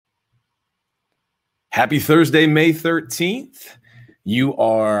Happy Thursday, May 13th. You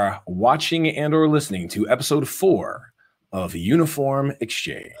are watching and or listening to episode 4 of Uniform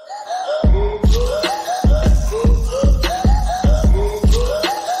Exchange.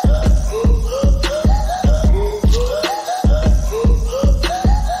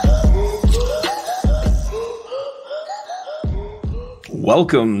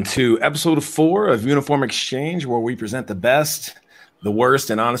 Welcome to episode 4 of Uniform Exchange, where we present the best, the worst,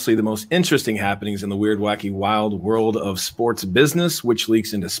 and honestly the most interesting happenings in the weird, wacky, wild world of sports business, which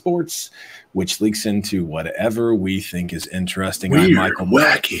leaks into sports, which leaks into whatever we think is interesting. Weird,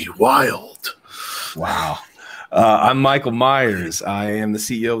 wacky, wild. Wow. I'm Michael Myers. I am the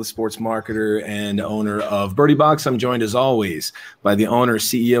CEO of the Sports Marketer and owner of Birdie Box. I'm joined as always by the owner,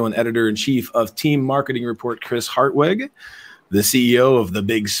 CEO, and editor-in-chief of Team Marketing Report, Chris Hartwig, the CEO of The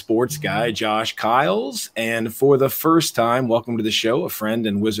Big Sports Guy, Josh Kyles, and for the first time, welcome to the show, a friend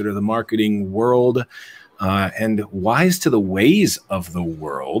and wizard of the marketing world and wise to the ways of the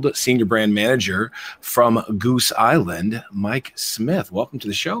world, senior brand manager from Goose Island, Mike Smith. Welcome to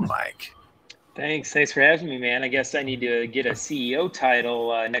the show, Mike. Thanks for having me, man. I guess I need to get a CEO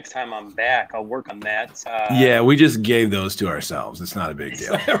title next time I'm back. I'll work on that. Yeah, we just gave those to ourselves. It's not a big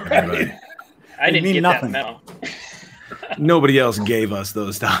deal. Right. I didn't get nothing. That memo. Nobody else gave us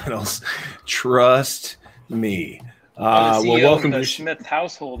those titles. Trust me. Well, welcome to the Smith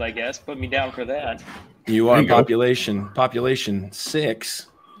household, I guess. Put me down for that. You are population 6.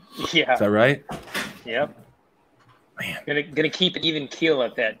 Yeah. Is that right? Yep. Man. Gonna keep an even keel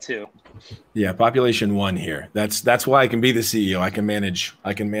at that too. Yeah, population 1 here. That's why I can be the CEO. I can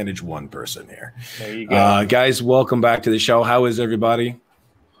manage one person here. There you go. Guys, welcome back to the show. How is everybody?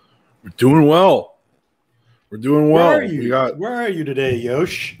 We're doing well. We're doing well. Where are you today,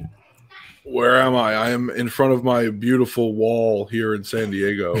 Yosh? Where am I? I am in front of my beautiful wall here in San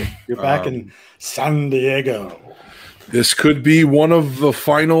Diego. You're back in San Diego. This could be one of the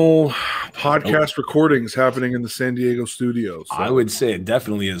final podcast recordings happening in the San Diego studio. So. I would say it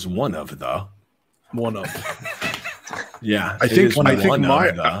definitely is one of the. Yeah, I think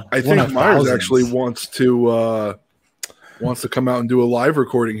Myers actually wants to come out and do a live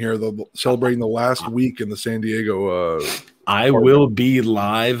recording here, celebrating the last week in the San Diego. I will be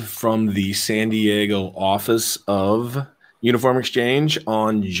live from the San Diego office of Uniform Exchange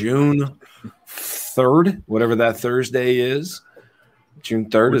on June 3rd, whatever that Thursday is.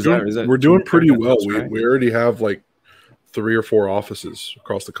 June 3rd. We're doing pretty well. We already have like 3 or 4 offices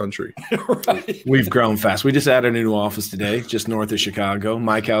across the country. Right. We've grown fast. We just added a new office today, just north of Chicago.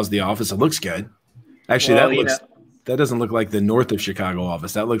 Mike, how's the office? It looks good. Actually, that doesn't look like the north of Chicago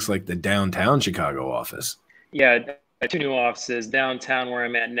office. That looks like the downtown Chicago office. Yeah, 2 new offices, downtown where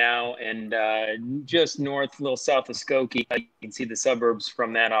I'm at now, and just north, a little south of Skokie. You can see the suburbs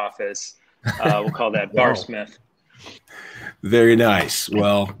from that office. We'll call that Barsmith. Very nice.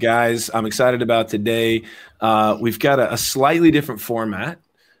 Well, guys, I'm excited about today. We've got a slightly different format.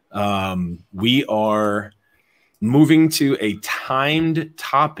 We are moving to a timed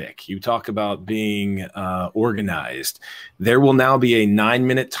topic. You talk about being organized. There will now be a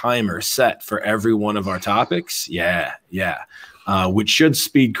 9-minute timer set for every one of our topics. Yeah. Which should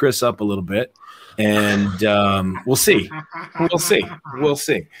speed Chris up a little bit. And we'll see.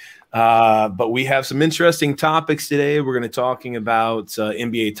 But we have some interesting topics today. We're going to be talking about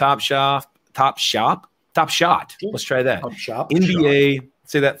NBA Top Shot. Let's try that. Top Shop. NBA.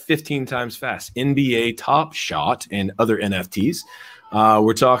 Say that 15 times fast. NBA Top Shot and other NFTs.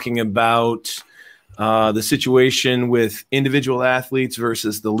 We're talking about the situation with individual athletes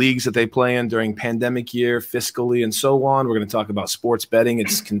versus the leagues that they play in during pandemic year, fiscally, and so on. We're going to talk about sports betting,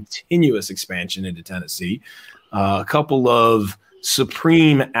 its continuous expansion into Tennessee. A couple of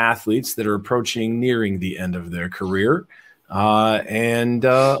supreme athletes that are nearing the end of their career, and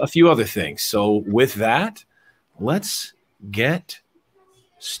a few other things. So with that, let's get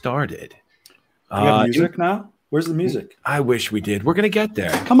started. You have music now? Where's the music? I wish we did. We're going to get there.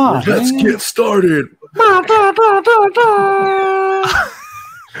 Come on. Let's get started.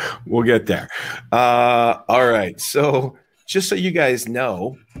 We'll get there. All right. So just so you guys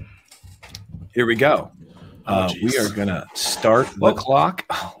know, here we go. We are going to start the clock.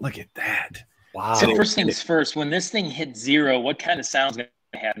 Oh, look at that. Wow. So first things first, when this thing hits 0, what kind of sound's going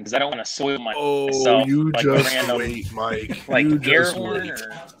to happen? Because I don't want to soil myself. You like just random, wait, Mike. Like you air just horn wait.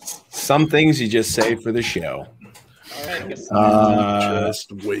 or... Some things you just say for the show. All right, I guess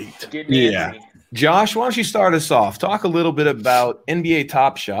Just wait. get yeah. Nancy. Josh, why don't you start us off? Talk a little bit about NBA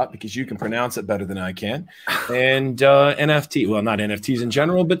Top Shot, because you can pronounce it better than I can, and NFT. Well, not NFTs in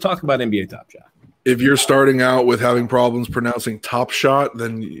general, but talk about NBA Top Shot. if you're starting out with having problems pronouncing Top Shot,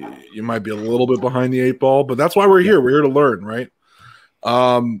 then you might be a little bit behind the 8 ball. But that's why we're here. We're here to learn, right?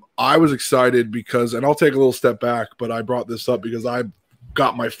 I was excited because, and I'll take a little step back, but I brought this up because I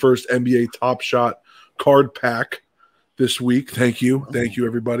got my first NBA Top Shot card pack this week. Thank you,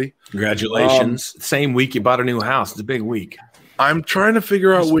 everybody. Congratulations! Same week you bought a new house. It's a big week. I'm trying to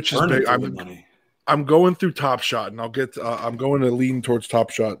figure out which is big. I'm going through Top Shot, and I'll get. I'm going to lean towards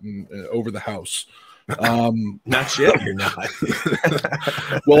Top Shot and over the house. Not yet. You're not.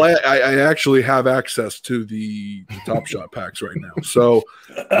 Well, I actually have access to the Top Shot packs right now, so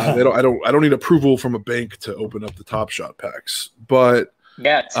I don't need approval from a bank to open up the Top Shot packs. But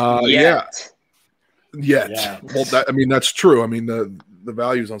yet. Well, that's true. I mean, the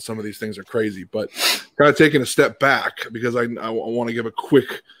values on some of these things are crazy, but kind of taking a step back because I want to give a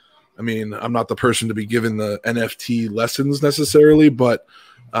quick. I mean, I'm not the person to be giving the NFT lessons necessarily, but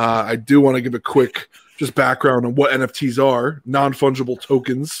I do want to give a quick just background on what NFTs are, non-fungible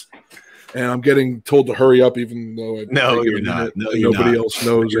tokens. And I'm getting told to hurry up, even though you're not. Nobody else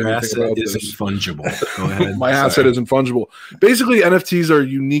knows your anything about this. Isn't fungible. Go ahead. My asset isn't fungible. Basically, NFTs are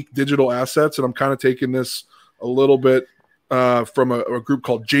unique digital assets, and I'm kind of taking this a little bit from a group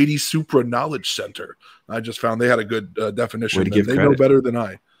called JD Supra Knowledge Center. I just found they had a good definition. They know better than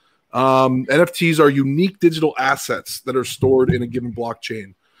I. NFTs are unique digital assets that are stored in a given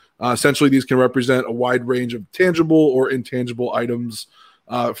blockchain. Essentially, these can represent a wide range of tangible or intangible items.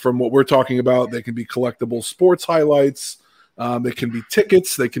 From what we're talking about, they can be collectible sports highlights. They can be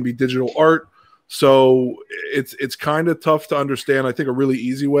tickets. They can be digital art. So it's kind of tough to understand. I think a really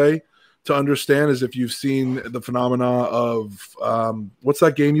easy way to understand is if you've seen the phenomena of what's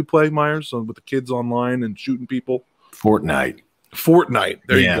that game you play, Myers, with the kids online and shooting people? Fortnite.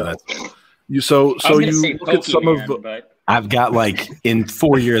 There you go. So you look at some of. I've got in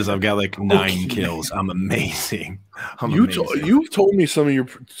 4 years, I've got 9 kills. I'm amazing. You've told me some of your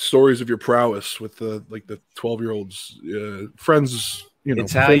stories of your prowess with the 12-year-olds friends.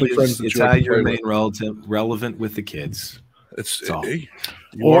 It's how you remain relevant with the kids.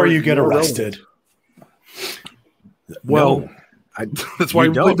 You get arrested. Well. No. That's why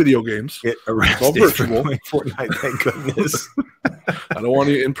we play video games. Get arrested. It's all virtual. Fortnite, thank goodness. I don't want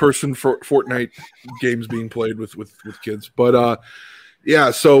any in-person Fortnite games being played with kids. But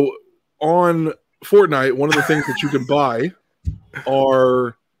so on Fortnite, one of the things that you can buy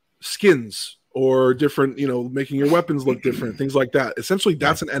are skins or different, making your weapons look different, things like that. Essentially,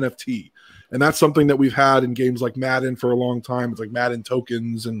 that's an NFT. And that's something that we've had in games like Madden for a long time. It's like Madden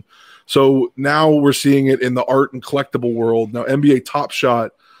tokens. And so now we're seeing it in the art and collectible world. Now, NBA Top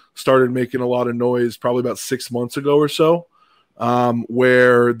Shot started making a lot of noise probably about 6 months ago or so,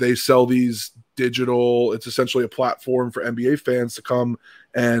 where they sell these digital – it's essentially a platform for NBA fans to come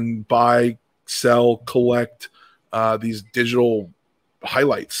and buy, sell, collect these digital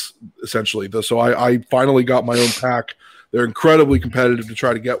highlights, essentially. So I finally got my own pack. They're incredibly competitive to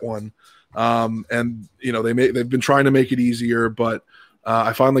try to get one. And they've been trying to make it easier, but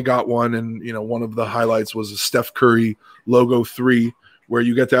I finally got one, and one of the highlights was a Steph Curry logo 3, where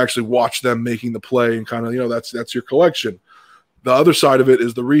you get to actually watch them making the play and kind of that's your collection. The other side of it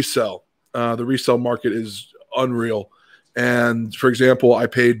is the resell. The resell market is unreal. And for example, I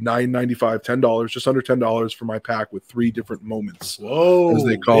paid $9.95, $10, just under $10 for my pack with 3 different moments. Whoa, as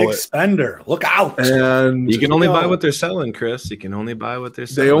they call it. Spender. Look out. And you can only buy what they're selling, Chris. You can only buy what they're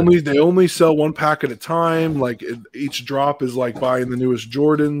selling. They only sell 1 pack at a time. Each drop is like buying the newest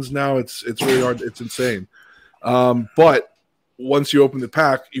Jordans. Now it's really hard. It's insane. But once you open the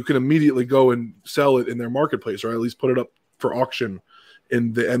pack, you can immediately go and sell it in their marketplace, or at least put it up for auction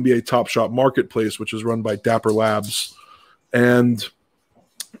in the NBA Top Shot marketplace, which is run by Dapper Labs. And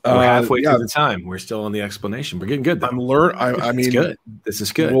we're halfway through the time. We're still on the explanation. We're getting good. I mean, good. This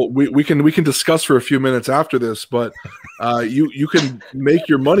is good. Well, we can discuss for a few minutes after this, but you can make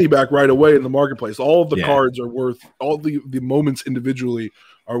your money back right away in the marketplace. All of the cards are worth, all the moments individually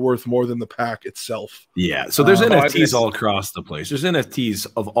are worth more than the pack itself. Yeah. So there's NFTs all across the place. There's NFTs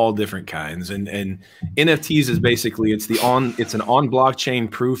of all different kinds, and NFTs is basically it's an on blockchain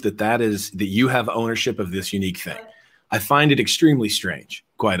proof that you have ownership of this unique thing. I find it extremely strange,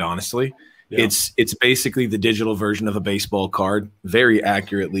 quite honestly. Yeah. It's basically the digital version of a baseball card, very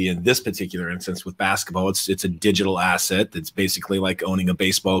accurately in this particular instance with basketball. It's a digital asset that's basically like owning a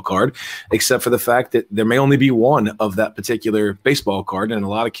baseball card, except for the fact that there may only be one of that particular baseball card, and in a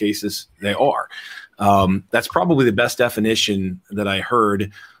lot of cases they are. That's probably the best definition that I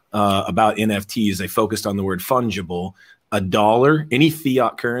heard about NFTs. They focused on the word fungible. a dollar, any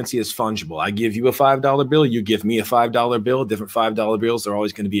fiat currency is fungible. I give you a $5 bill, you give me a $5 bill. Different $5 bills are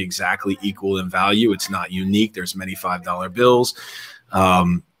always going to be exactly equal in value. It's not unique. There's many $5 bills.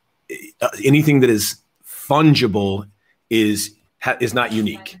 Anything that is fungible is not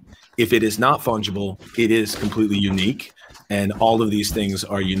unique. If it is not fungible, it is completely unique. And all of these things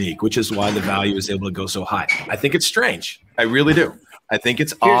are unique, which is why the value is able to go so high. I think it's strange. I really do. I think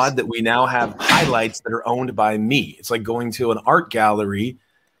it's odd that we now have highlights that are owned by me. It's like going to an art gallery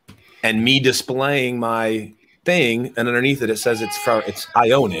and me displaying my thing, and underneath it says it's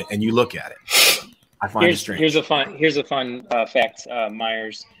I own it, and you look at it. I find it strange. Here's a fun fact,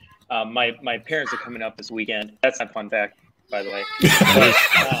 Myers. My parents are coming up this weekend. That's not a fun fact, by the way.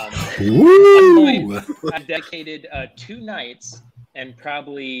 But, I've dedicated 2 nights and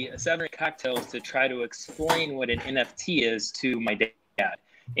probably 7 cocktails to try to explain what an NFT is to my dad.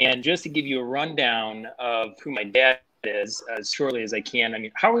 And just to give you a rundown of who my dad is as shortly as I can. I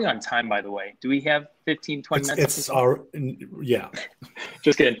mean, how are we on time, by the way? Do we have 15, 20 minutes? Yeah.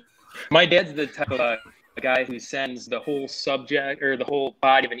 Just kidding. My dad's the type of guy who sends the whole subject or the whole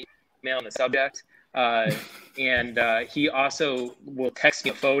body of an email in the subject. And he also will text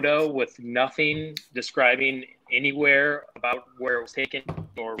me a photo with nothing describing anywhere about where it was taken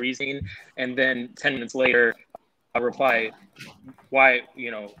or reasoning. And then 10 minutes later, I'll reply, why,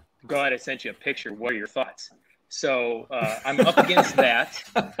 glad I sent you a picture. What are your thoughts? So I'm up against that.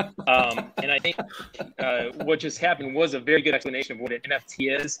 And I think what just happened was a very good explanation of what an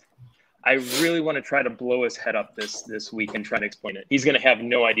NFT is. I really want to try to blow his head up this week and try to explain it. He's going to have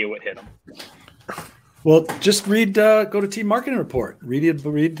no idea what hit him. Well, just read, go to Team Marketing Report.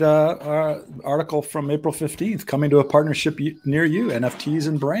 Read article from April 15th, coming to a partnership near you, NFTs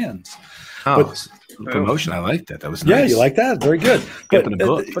and brands. Oh, promotion. I like that. That was nice. Yeah, you like that? Very good. But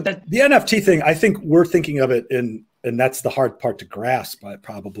the NFT thing, I think we're thinking of it and that's the hard part to grasp by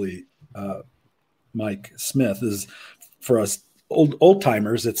probably Mike Smith is for us old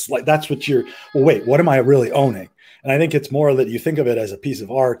timers. It's like, that's what wait, what am I really owning? And I think it's more that you think of it as a piece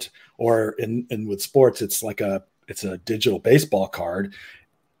of art, or in with sports, it's a digital baseball card,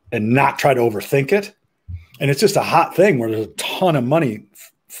 and not try to overthink it. And it's just a hot thing where there's a ton of money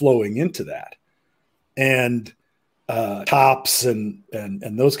flowing into that. And Topps and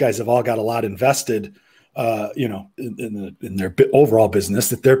those guys have all got a lot invested, in their overall business,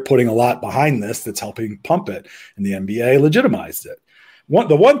 that they're putting a lot behind this that's helping pump it. And the NBA legitimized it.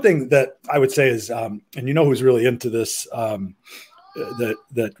 The one thing that I would say is, and who's really into this,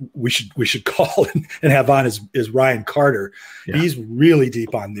 that we should call and have on is Ryan Carter. Yeah. He's really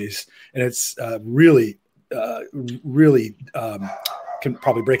deep on these, and it's really can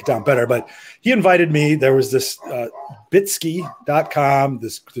probably break it down better. But he invited me. There was this Bitsky.com,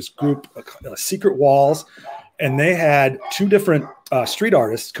 this group, Secret Walls, and they had 2 different street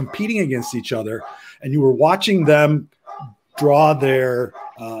artists competing against each other, and you were watching them draw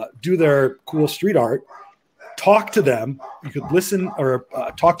do their cool street art, talk to them. You could listen or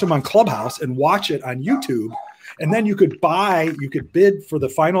talk to them on Clubhouse and watch it on YouTube. And then you could bid for the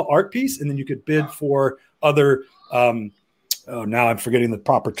final art piece, and then you could bid for other, now I'm forgetting the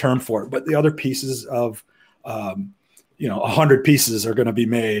proper term for it, but the other pieces of, 100 pieces are going to be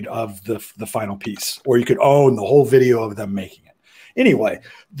made of the final piece, or you could own the whole video of them making it. Anyway,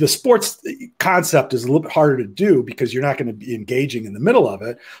 the sports concept is a little bit harder to do because you're not going to be engaging in the middle of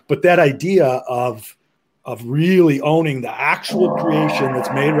it. But that idea of really owning the actual creation that's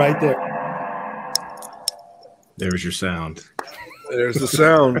made right there. There's your sound. There's the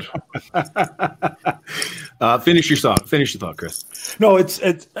sound. Finish your thought. Finish the thought, Chris. No, it's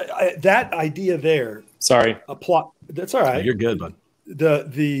that idea there. Sorry. That's all right. No, you're good, bud.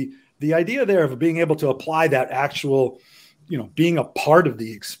 The idea there of being able to apply that actual, being a part of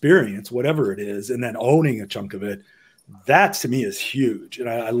the experience, whatever it is, and then owning a chunk of it, that to me is huge. And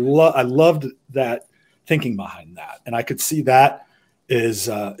I loved that thinking behind that. And I could see that is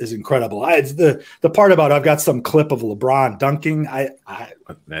incredible. It's the part about I've got some clip of LeBron dunking.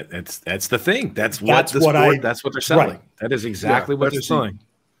 That's the thing. That's what they're selling. Right. That is exactly what they're selling.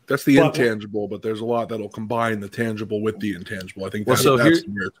 That's the intangible, but there's a lot that'll combine the tangible with the intangible. I think that's where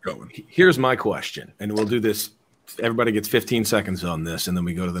it's going. Here's my question, and we'll do this. Everybody gets 15 seconds on this, and then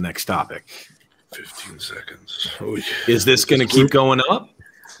we go to the next topic. 15 seconds. Oh, yeah. Is this going to keep going up?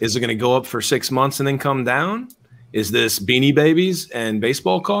 Is it going to go up for 6 months and then come down? Is this Beanie Babies and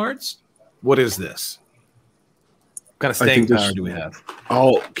baseball cards? What is this? What kind of staying power do we have?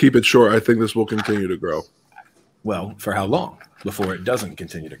 I'll keep it short. I think this will continue to grow. Well, for how long before it doesn't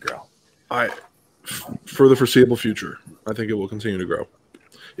continue to grow? For the foreseeable future, I think it will continue to grow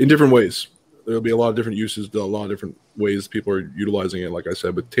in different ways. there'll be a lot of different uses, a lot of different ways people are utilizing it. Like I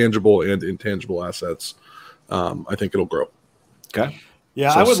said, with tangible and intangible assets, I think it'll grow. Okay.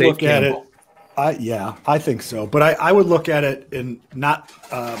 Yeah, So I would safe look at it. gamble. I think so. But I would look at it in not.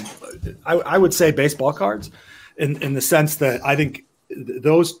 I would say baseball cards, in the sense that I think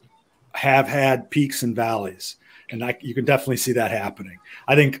those have had peaks and valleys, and you can definitely see that happening.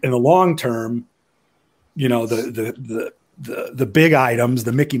 I think in the long term, you know, the big items,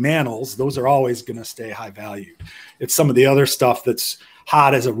 the Mickey Mantles, those are always going to stay high value. It's some of the other stuff that's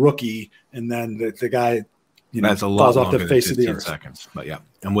hot as a rookie, and then the guy, you know, That's a lot falls off longer the than face of the 15 earth. seconds. But yeah,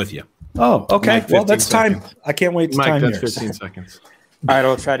 I'm with you. Oh, okay. Mike, Well, 15 that's time. seconds. I can't wait to Mike, time that's yours. 15 seconds. All right,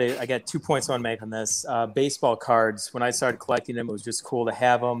 I'll try to. I got 2 points I want to make on this. Baseball cards. When I started collecting them, it was just cool to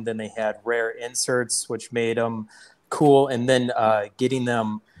have them. Then they had rare inserts, which made them cool. And then getting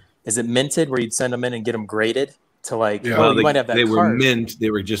them, is it minted, where you'd send them in and get them graded to like? Yeah. Well, Well, you might have that they were card. mint. They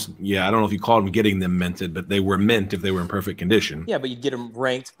were just, I don't know if you called them getting them minted, but they were mint if they were in perfect condition. Yeah, but you'd get them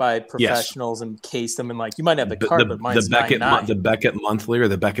ranked by professionals and case them, and like you might have the card, but mine's the Beckett monthly or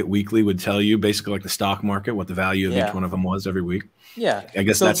the Beckett weekly would tell you basically like the stock market what the value of each one of them was every week. Yeah, I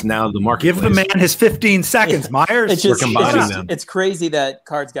guess So- that's now the market. Give the man his 15 seconds, Myers. It's just, combining them. it's crazy that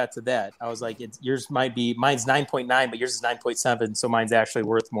cards got to that. I was like, yours might be, mine's 9.9, but yours is 9.7, so mine's actually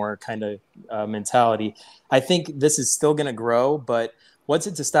worth more kind of mentality. I think this is still going to grow, but what's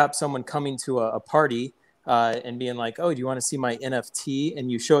it to stop someone coming to a party and being like, oh, do you want to see my NFT?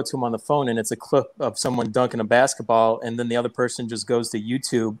 And you show it to them on the phone, and it's a clip of someone dunking a basketball, and then the other person just goes to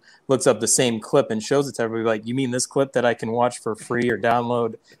YouTube, looks up the same clip, and shows it to everybody. Like, you mean this clip that I can watch for free or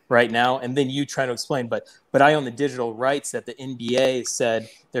download right now? And then you try to explain, but I own the digital rights that the NBA said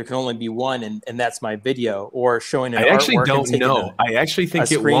there can only be one, and that's my video. Or showing an I actually artwork and don't taking know. I actually a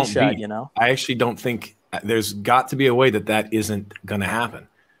think it won't screenshot, be. you know? I actually don't think there's got to be a way that isn't going to happen.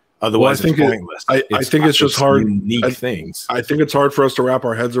 Otherwise, Well, I think it's pointless. I think it's just hard. Unique things. I think it's hard for us to wrap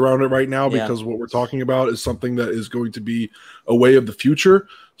our heads around it right now Yeah. because what we're talking about is something that is going to be a way of the future.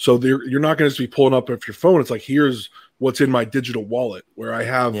 So you're not going to just be pulling up off your phone. It's like, here's what's in my digital wallet where I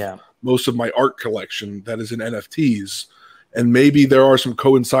have most of my art collection that is in NFTs. And maybe there are some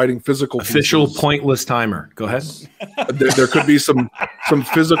coinciding physical Official pieces. pointless timer. Go ahead. There could be some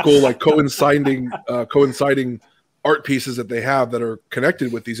physical like coinciding art pieces that they have that are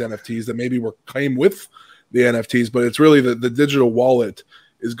connected with these NFTs that maybe were claimed with the NFTs, but it's really the digital wallet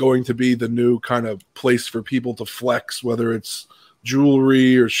is going to be the new kind of place for people to flex, whether it's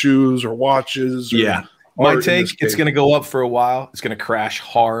jewelry or shoes or watches. Or Yeah. My art in take, this it's case. going to go up for a while. It's going to crash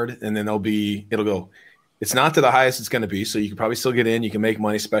hard, and then it'll go. It's not to the highest it's going to be, so you can probably still get in. You can make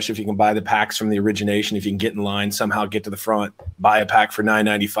money, especially if you can buy the packs from the origination. If you can get in line, somehow get to the front, buy a pack for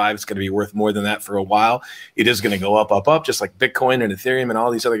 $9.95, it's going to be worth more than that for a while. It is going to go up, just like Bitcoin and Ethereum and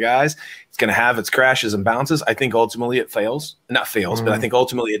all these other guys. It's going to have its crashes and bounces. I think ultimately it fails. Not fails, but I think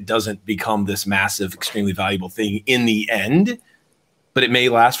ultimately it doesn't become this massive, extremely valuable thing in the end, but it may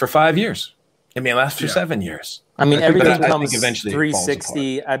last for 5 years. It may last for 7 years. I mean, everything I think comes eventually it falls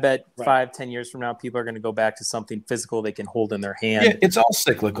 360. I bet 5-10 years from now, people are going to go back to something physical they can hold in their hand. Yeah, it's all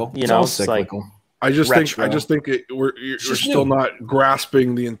cyclical. You It's know, all it's like- cyclical. I just retro. think you're just still new. not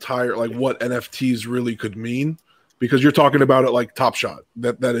grasping the entire like what NFTs really could mean because you're talking about it like Top Shot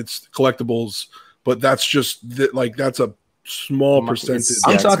that it's collectibles, but that's just that's a small percentage.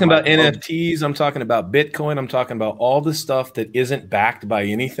 I'm it's talking about my- NFTs. I'm talking about Bitcoin. I'm talking about all the stuff that isn't backed by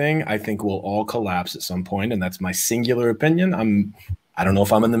anything. I think will all collapse at some point, and that's my singular opinion. I don't know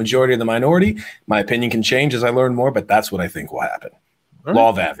if I'm in the majority or the minority. My opinion can change as I learn more, but that's what I think will happen. All right. Law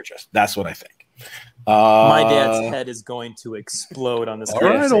of averages. That's what I think. My dad's head is going to explode on this. All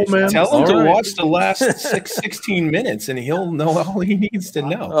right, old conversation. man. Tell him All to right. watch the last 16 minutes, and he'll know all he needs to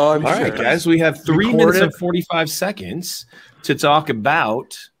know. Oh, I'm All sure. right, guys, we have 3 Record minutes it. and 45 seconds to talk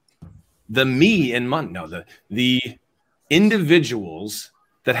about the individuals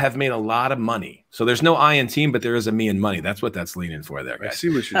that have made a lot of money. So there's no I in team, but there is a me in money. That's what that's leaning for there, I guys. see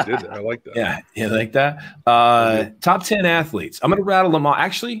what you did there. I like that. Yeah, you like that? Top 10 athletes. I'm going to rattle them off.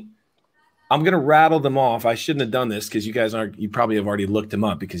 Actually, I'm going to rattle them off. I shouldn't have done this because you guys you probably have already looked them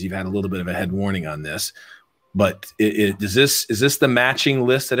up because you've had a little bit of a head warning on this. But is this the matching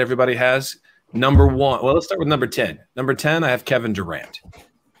list that everybody has? Number 1. Well, let's start with number 10. Number 10, I have Kevin Durant.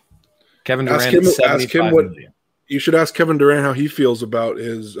 Kevin Ask Durant, him- at ask him 75 what- million. You should ask Kevin Durant how he feels about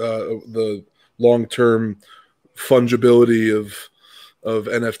his the long-term fungibility of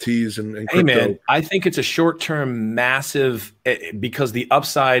NFTs and Hey crypto. man, I think it's a short-term massive because the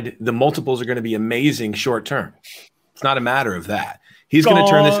upside, the multiples are going to be amazing short-term. It's not a matter of that. He's going to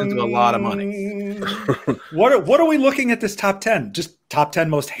turn this into a lot of money. What are we looking at this top 10? Just top 10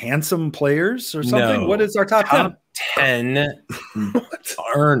 most handsome players or something? No. What is our top 10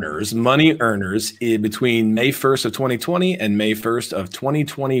 money earners between May 1st of 2020 and May 1st of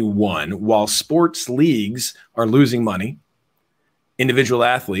 2021? While sports leagues are losing money, individual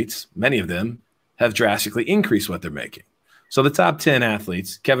athletes, many of them, have drastically increased what they're making. So the top 10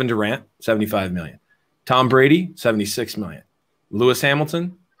 athletes: Kevin Durant, $75 million; Tom Brady, $76 million; Lewis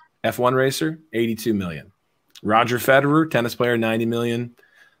Hamilton, F1 racer, $82 million; Roger Federer, tennis player, $90 million;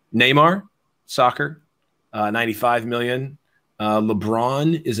 Neymar, soccer, $95 million;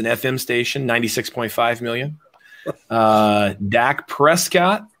 LeBron is an FM station, $96.5 million; Dak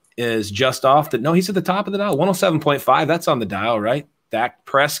Prescott is just off the – no, he's at the top of the dial, 107.5. That's on the dial, right? Dak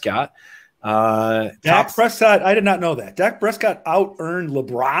Prescott. Prescott, I did not know that. Dak Prescott out-earned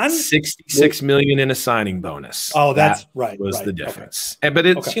LeBron? $66 million in a signing bonus. Oh, that's that right. Was right. the difference. Okay. But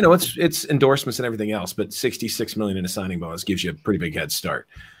it's, okay. It's endorsements and everything else, but $66 million in a signing bonus gives you a pretty big head start.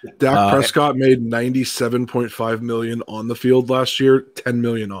 Dak Prescott made $97.5 million on the field last year, $10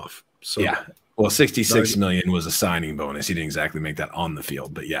 million off. So yeah. Well, $66 million was a signing bonus. He didn't exactly make that on the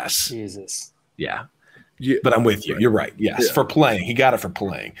field, but yes. Jesus. Yeah. Yeah, but I'm with you. right. You're right. Yes, Yeah. For playing. He got it for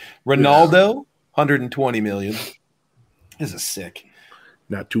playing. Ronaldo, $120 million. This is sick.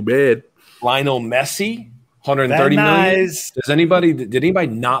 Not too bad. Lionel Messi, $130 million. Did anybody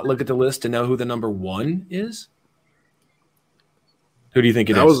not look at the list to know who the number one is? Who do you think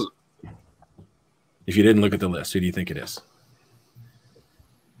it is? If you didn't look at the list, who do you think it is?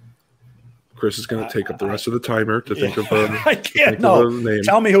 Chris is going to take up the rest of the timer to think of I can't. No,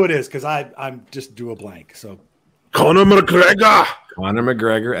 tell me who it is because I'm just drew a blank. So Conor McGregor. Conor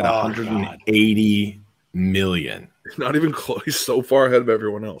McGregor at $180 million. He's not even close. He's so far ahead of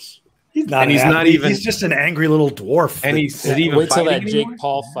everyone else. He's not. And he's not even. He's just an angry little dwarf. And he's even wait till that anymore? Jake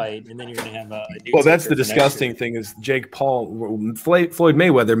Paul fight, and then you're going to have a. Well, that's the disgusting thing is Jake Paul. Floyd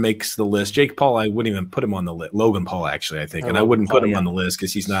Mayweather makes the list. Jake Paul, I wouldn't even put him on the list. Logan Paul, actually, I think, and I wouldn't put him on the list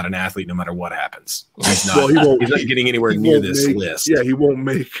because he's not an athlete. No matter what happens, he's not. He's not getting anywhere near this list. Yeah, he won't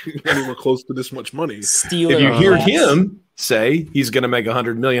make anywhere close to this much money. If you hear him say he's going to make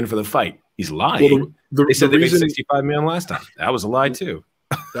 $100 million for the fight, he's lying. Well, they said they made $65 million last time. That was a lie too.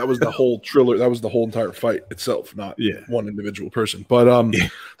 That was the whole thriller. That was the whole entire fight itself, not one individual person. But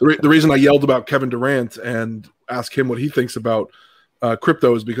the reason I yelled about Kevin Durant and asked him what he thinks about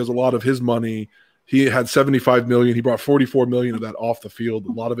crypto is because a lot of his money, he had $75 million. He brought $44 million of that off the field.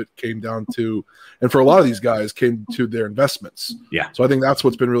 A lot of it came down to, and for a lot of these guys, came to their investments. Yeah. So I think that's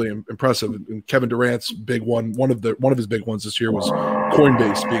what's been really impressive. And Kevin Durant's big one of his big ones this year was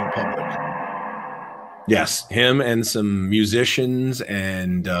Coinbase being public. Yes, him and some musicians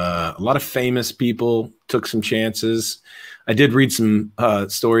and a lot of famous people took some chances. I did read some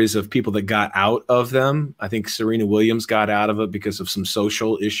stories of people that got out of them. I think Serena Williams got out of it because of some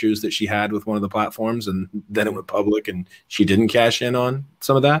social issues that she had with one of the platforms, and then it went public and she didn't cash in on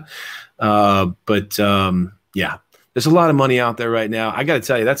some of that. Yeah, there's a lot of money out there right now. I got to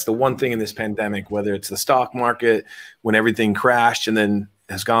tell you, that's the one thing in this pandemic, whether it's the stock market when everything crashed and then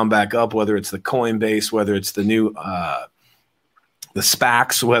has gone back up, whether it's the Coinbase, whether it's the new the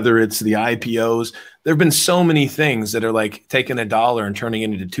SPACs, whether it's the IPOs. There have been so many things that are like taking $1 and turning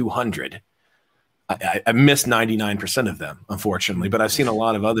it into 200. I missed 99% of them, unfortunately, but I've seen a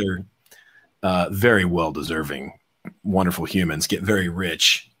lot of other very well-deserving, wonderful humans get very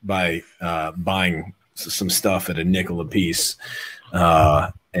rich by buying some stuff at a nickel a piece.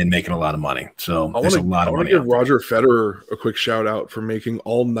 And making a lot of money. So there's a lot of money. I want to give Roger Federer a quick shout out for making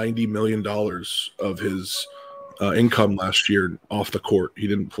all $90 million of his income last year off the court. He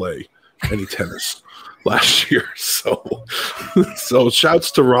didn't play any tennis last year. So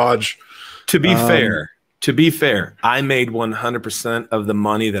shouts to Raj. To be fair, I made 100% of the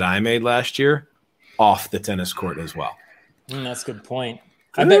money that I made last year off the tennis court as well. That's a good point.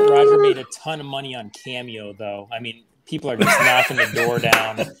 I bet Roger made a ton of money on Cameo, though. I mean, people are just knocking the door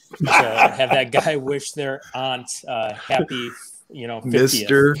down to have that guy wish their aunt happy, 50th.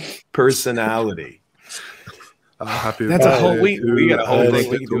 Mr. Personality. Happy That's a whole week. We got a whole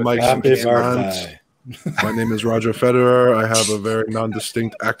thing. My name is Roger Federer. I have a very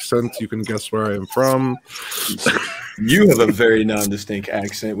non-distinct accent. You can guess where I am from. You have a very non-distinct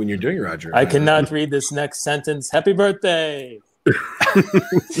accent when you're doing Roger. I cannot read this next sentence. Happy birthday.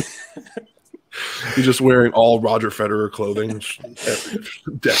 He's just wearing all Roger Federer clothing.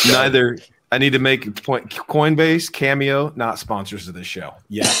 Neither. I need to make a point. Coinbase, Cameo, not sponsors of this show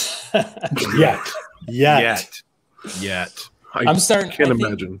yet. Yet. I can't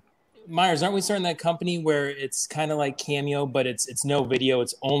imagine. Myers, aren't we starting that company where it's kind of like Cameo, but it's no video,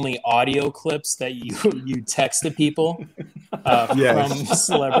 it's only audio clips that you text to people from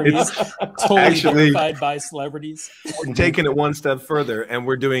celebrities, totally verified by celebrities? We're taking it one step further, and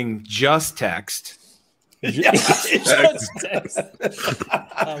we're doing just text. Just text.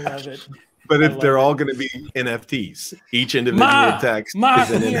 I love it. But if they're all going to be NFTs, each individual text is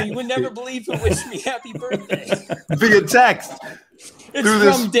an here, NFT. you would never believe who wished me happy birthday. Via text.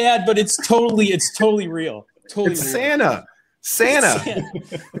 It's from Dad, but it's totally real. Totally it's real. Santa.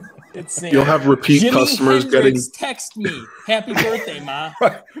 It's Santa. You'll have repeat Jimi customers Hendrix text me happy birthday, Ma.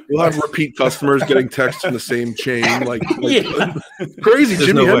 You'll have repeat customers getting texts from the same chain, like Yeah. crazy.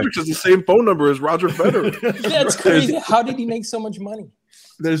 There's Jimi no way. Hendrix has the same phone number as Roger Federer. That's crazy. How did he make so much money?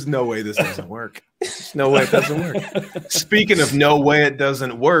 There's no way this doesn't work. There's no way it doesn't work. Speaking of no way it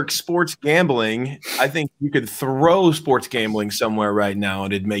doesn't work, sports gambling, I think you could throw sports gambling somewhere right now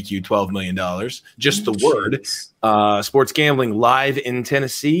and it'd make you $12 million. Just the word. Sports gambling live in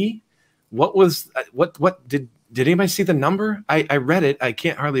Tennessee. What did anybody see the number? I read it. I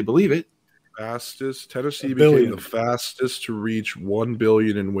can't hardly believe it. Tennessee became the fastest to reach 1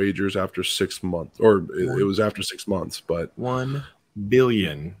 billion in wagers after 6 months, or it was after 6 months, but 1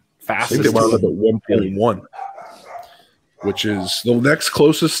 billion. I Fastest. think they wound up at 1.1, which is the next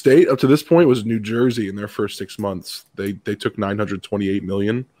closest state up to this point was New Jersey. In their first 6 months, they took 928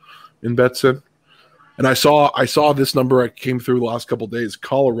 million in bets in. And I saw this number. I came through the last couple of days.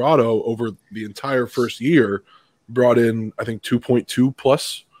 Colorado over the entire first year brought in, I think, 2.2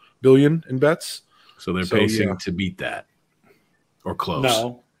 plus billion in bets. So they're pacing to beat that or close.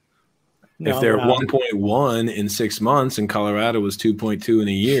 No, If they're 1.1 in 6 months and Colorado was 2.2 in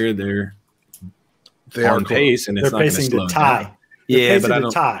a year, they're on pace, and it's they're not going to pacing slow to tie. down. Yeah, but I to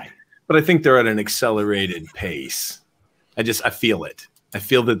don't. tie. But I think they're at an accelerated pace. I feel it. I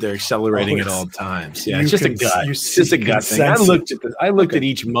feel that they're accelerating at all times. Yeah, it's just a gut. It's just a gut thing. I looked at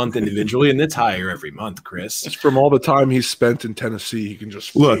each month individually, and it's higher every month, Chris. Just from all the time he's spent in Tennessee, he can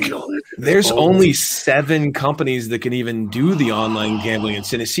just Look, feel it. there's only 7 companies that can even do the online gambling in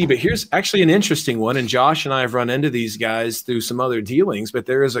Tennessee. But here's actually an interesting one, and Josh and I have run into these guys through some other dealings, but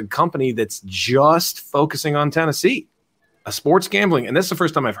there is a company that's just focusing on Tennessee, a sports gambling. And that's the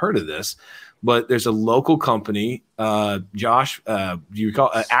first time I've heard of this. But there's a local company, Josh, do you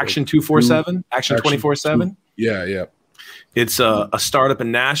recall Action 247? Action 24/7? Yeah. It's a startup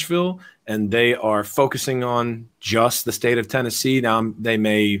in Nashville, and they are focusing on just the state of Tennessee. Now, they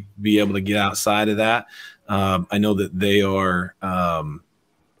may be able to get outside of that. I know that they are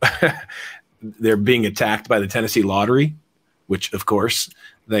they're being attacked by the Tennessee Lottery, which, of course,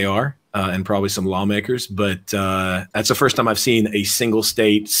 they are. And probably some lawmakers, but that's the first time I've seen a single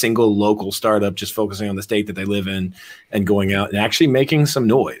local startup just focusing on the state that they live in and going out and actually making some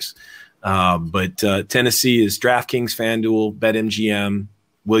noise. But Tennessee is DraftKings, FanDuel, BetMGM,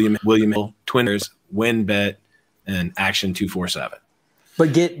 William Hill, Twinners, WinBet, and Action 247.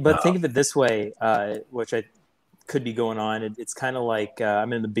 But think of it this way, which I could be going on. It's kind of like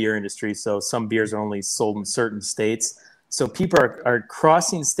I'm in the beer industry, so some beers are only sold in certain states. So people are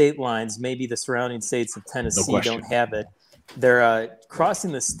crossing state lines. Maybe the surrounding states of Tennessee don't have it. They're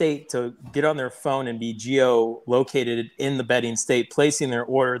crossing the state to get on their phone and be geo-located in the betting state, placing their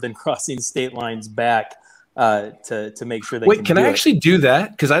order, then crossing state lines back to make sure they can I actually do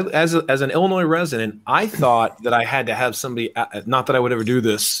that? Because as an Illinois resident, I thought that I had to have somebody. Not that I would ever do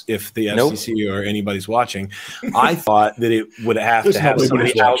this if the FCC or anybody's watching. I thought that it would have to have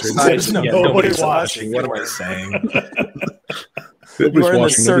somebody outside. Nobody's watching. What am I saying? You're in the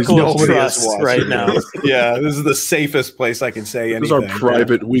circle of trust right now. Yeah, this is the safest place I can say anything. This is our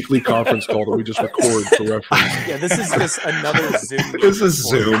private weekly conference call that we just record for reference. Yeah, this is just another Zoom. This is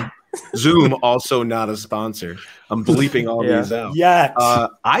Zoom. Zoom, also not a sponsor. I'm bleeping all these out. Yeah.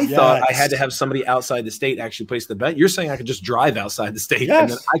 I thought I had to have somebody outside the state actually place the bet. You're saying I could just drive outside the state. Yes.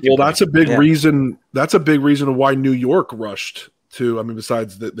 And then I could That's a big reason. That's a big reason why New York rushed to. I mean,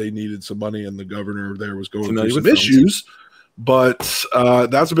 besides that they needed some money and the governor there was going through some issues. But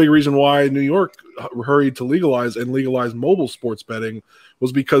that's a big reason why New York hurried to legalize mobile sports betting,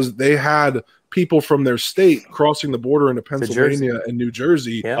 was because they had people from their state crossing the border into Pennsylvania and New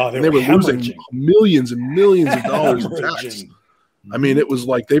Jersey, and they were losing millions and millions of dollars in tax. I mean, it was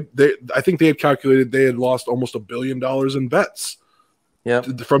like I think they had calculated they had lost almost $1 billion in bets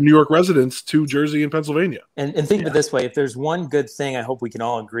from New York residents to Jersey and Pennsylvania. And think of it this way: if there's one good thing, I hope we can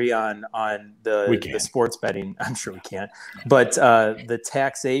all agree on the sports betting. I'm sure we can, but the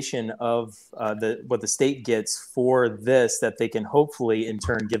taxation of what the state gets for this, that they can hopefully in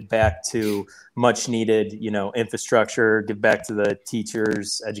turn give back to much needed, infrastructure, give back to the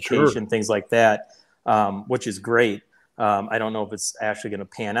teachers, education, things like that, which is great. I don't know if it's actually going to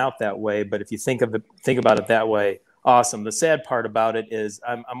pan out that way, but if you think about it that way. Awesome. The sad part about it is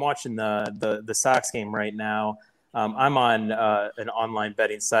I'm watching the Sox game right now. I'm on an online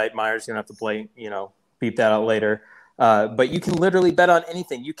betting site. Myers, you're going to have to play, beep that out later. But you can literally bet on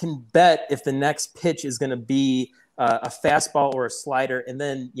anything. You can bet if the next pitch is going to be a fastball or a slider, and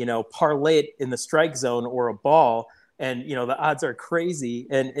then, parlay it in the strike zone or a ball. And, the odds are crazy.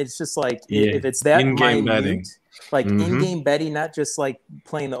 And it's just like, if it's that in-game betting, like in-game betting, not just like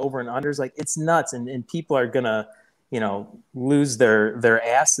playing the over and unders, like it's nuts. And people are going to, lose their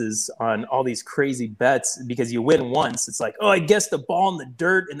asses on all these crazy bets because you win once. It's like, I guessed the ball in the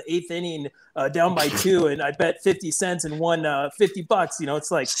dirt in the 8th inning down by 2, and I bet 50 cents and won $50.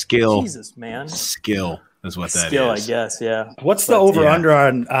 It's like skill. Jesus, man. Skill is what that skill, is. I guess, yeah. What's the over-under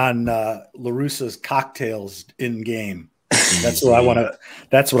on La Russa's cocktails in game? That's what I want to.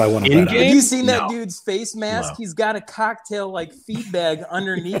 That's what I want to bet on. Have you seen that dude's face mask? No. He's got a cocktail like feed bag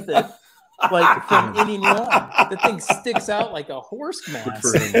underneath it. Like from inning 1, the thing sticks out like a horse mask.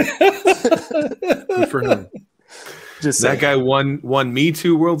 Good for him. Just that guy won me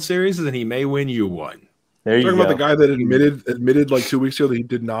 2 World Series, and he may win you one. There you go. Talking about the guy that admitted like 2 weeks ago that he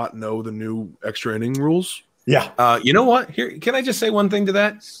did not know the new extra inning rules. Yeah. You know what? Here, can I just say one thing to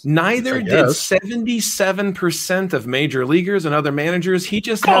that? Neither did 77% of major leaguers and other managers. He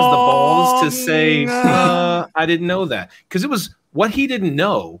just has the balls to say, I didn't know that. Because it was what he didn't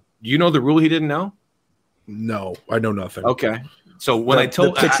know. Do you know the rule he didn't know? No, I know nothing. Okay. So when I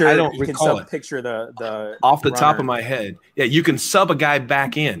told picture, I don't recall it. Picture the off the top of my head. Yeah, you can sub a guy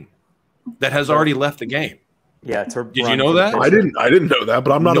back in that has already left the game. Yeah, did you know that? I didn't know that,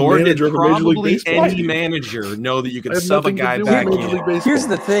 but I'm not a manager of the Major League Baseball. Any manager know that you can sub a guy back in. Here's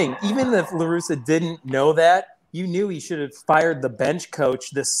the thing: even if La Russa didn't know that, you knew he should have fired the bench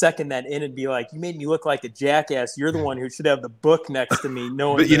coach the second that in and be like, "You made me look like a jackass. You're the one who should have the book next to me."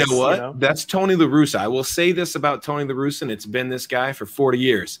 But you know what? That's Tony La Russa. I will say this about Tony La Russa, and it's been this guy for 40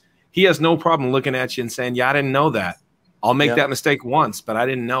 years. He has no problem looking at you and saying, "Yeah, I didn't know that. I'll make that mistake once, but I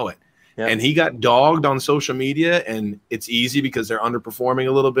didn't know it." Yep. And he got dogged on social media, and it's easy because they're underperforming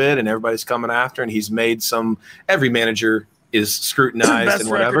a little bit, and everybody's coming after. And he's made every manager is scrutinized best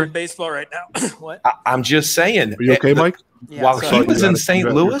and whatever. Record in baseball right now. What? I'm just saying. Are you okay, Mike? While he was in St.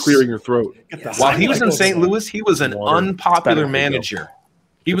 Louis, clearing your throat. While he was in St. Louis, he was an unpopular manager.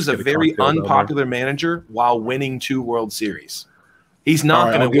 He was a very unpopular manager while winning 2 World Series. He's not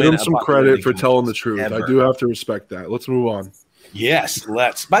going to win. Give him some credit for telling the truth. I do have to respect that. Let's move on. Yes,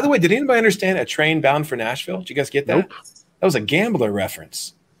 let's. By the way, did anybody understand a train bound for Nashville? Did you guys get that? Nope. That was a Gambler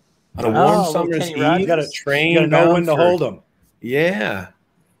reference. On a warm summer's eve, you got to know when to hold them. Yeah.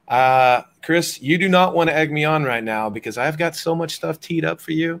 Chris, you do not want to egg me on right now because I've got so much stuff teed up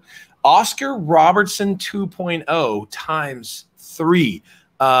for you. Oscar Robertson 2.0 times 3.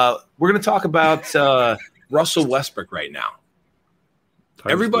 We're going to talk about Russell Westbrook right now.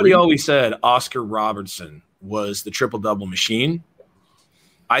 Everybody always said Oscar Robertson was the triple-double machine.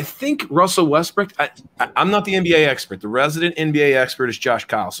 I think Russell Westbrook, I'm not the NBA expert. The resident NBA expert is Josh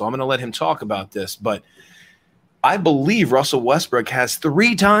Kyle, so I'm going to let him talk about this. But I believe Russell Westbrook has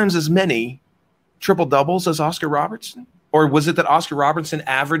 3 times as many triple-doubles as Oscar Robertson. Or was it that Oscar Robertson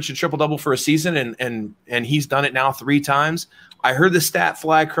averaged a triple-double for a season and he's done it now 3 times? I heard the stat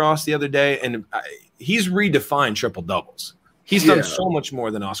fly across the other day, and he's redefined triple-doubles. He's done so much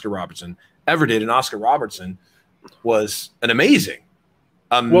more than Oscar Robertson ever did, and Oscar Robertson was an amazing.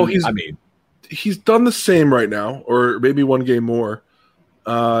 He's done the same right now, or maybe 1 game more.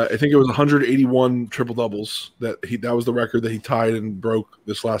 I think it was 181 triple doubles that was the record that he tied and broke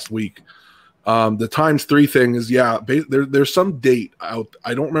this last week. The times 3 thing is there's some date out.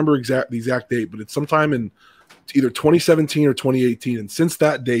 I don't remember the exact date, but it's sometime in either 2017 or 2018, and since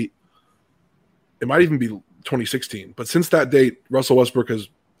that date, it might even be 2016. But since that date, Russell Westbrook has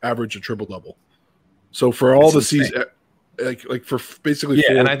averaged a triple double. So for all the season, like for basically,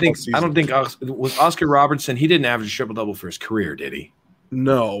 and I don't think was Oscar Robertson. He didn't average a triple double for his career, did he?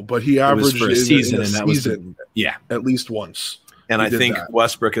 No, but he averaged for a season, and that was at least once. And I think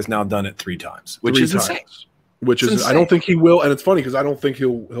Westbrook has now done it 3 times, which is insane. Which is, I don't think he will, and it's funny because I don't think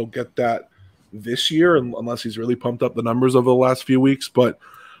he'll get that this year unless he's really pumped up the numbers over the last few weeks. But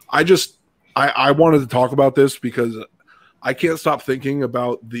I wanted to talk about this because I can't stop thinking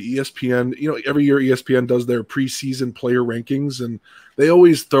about the ESPN. You know, every year ESPN does their preseason player rankings, and they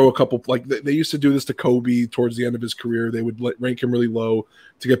always throw a couple. Like they used to do this to Kobe towards the end of his career. They would rank him really low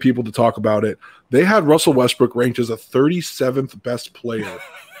to get people to talk about it. They had Russell Westbrook ranked as a 37th best player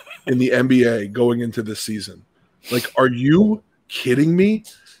in the NBA going into this season. Like, are you kidding me?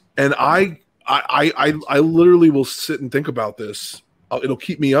 And I literally will sit and think about this. It'll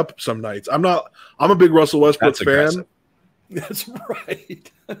keep me up some nights. I'm a big Russell Westbrook fan. That's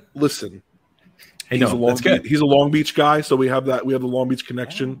right. Listen, he's a Long Beach guy, so we have the Long Beach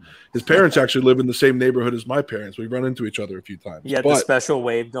connection. His parents actually live in the same neighborhood as my parents. We run into each other a few times. You had the special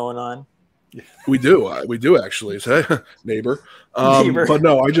wave going on. We do actually. Neighbor. Neighbor. But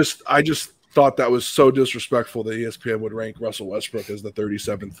no, I just thought that was so disrespectful that ESPN would rank Russell Westbrook as the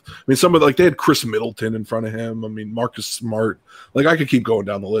 37th. I mean, they had Chris Middleton in front of him. I mean, Marcus Smart. Like, I could keep going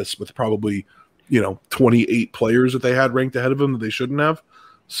down the list with probably 28 players that they had ranked ahead of him that they shouldn't have.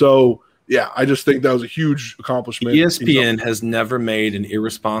 So, yeah, I just think that was a huge accomplishment. ESPN has never made an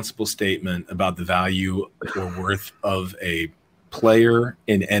irresponsible statement about the value or worth of a player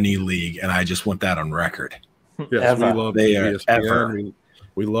in any league, and I just want that on record. Yes, we love ESPN.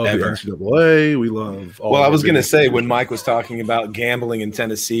 We love the NCAA. We love all. Well, I was going to say, when Mike was talking about gambling in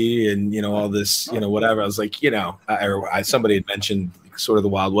Tennessee and all this, whatever, I was like, somebody had mentioned sort of the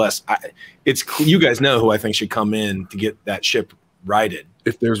Wild West. You guys know who I think should come in to get that ship righted.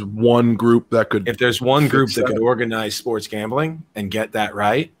 If there's one group that could organize sports gambling and get that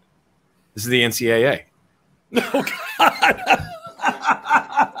right, this is the NCAA. Oh God.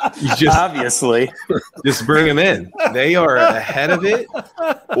 Obviously, just bring them in. They are ahead of it,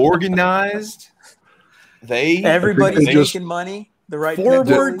 organized. Everybody's making money. The right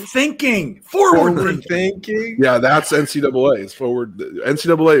forward thinking. Yeah, that's NCAA. It's forward.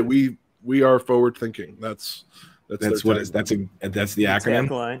 NCAA. We are forward thinking. That's the acronym.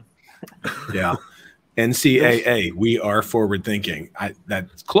 Tagline. Yeah, NCAA. We are forward thinking.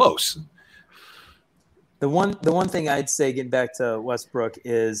 That's close. The one thing I'd say, getting back to Westbrook,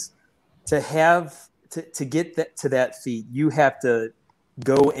 is to get to that feat, you have to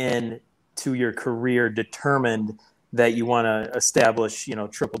go in to your career determined that you want to establish,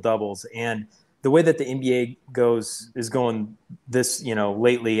 triple doubles. And the way that the NBA is going this,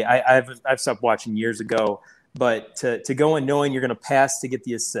 lately, I've stopped watching years ago, but to go in knowing you're going to pass to get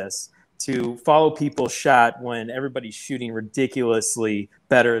the assists, to follow people's shot when everybody's shooting ridiculously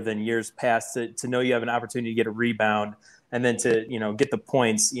better than years past, to know you have an opportunity to get a rebound, and then to get the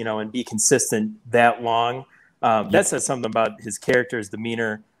points, and be consistent that long. That says something about his character, his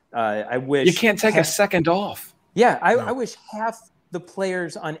demeanor. I wish you can't take a second off. Yeah, I wish half the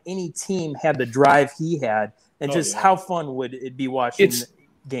players on any team had the drive he had, and how fun would it be watching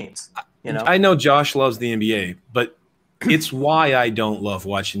games? I know Josh loves the NBA, but it's why I don't love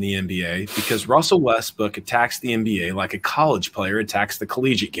watching the NBA, because Russell Westbrook attacks the NBA like a college player attacks the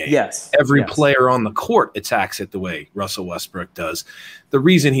collegiate game. Yes. Every player on the court attacks it the way Russell Westbrook does. The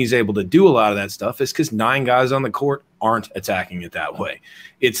reason he's able to do a lot of that stuff is because 9 guys on the court aren't attacking it that way.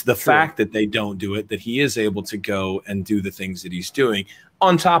 It's the fact that they don't do it, that he is able to go and do the things that he's doing,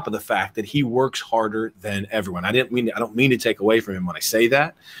 on top of the fact that he works harder than everyone. I don't mean to take away from him when I say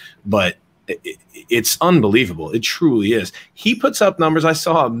that, but it's unbelievable. It truly is. He puts up numbers. I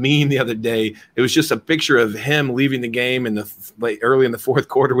saw a meme the other day. It was just a picture of him leaving the game early in the fourth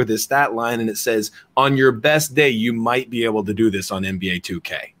quarter with his stat line, and it says, "On your best day, you might be able to do this on NBA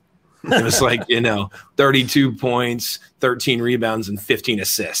 2K." It was like 32 points, 13 rebounds, and 15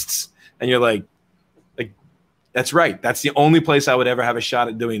 assists, and you're like, that's right. That's the only place I would ever have a shot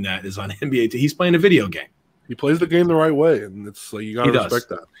at doing that is on NBA 2K. He's playing a video game. He plays the game the right way, and it's like you got to respect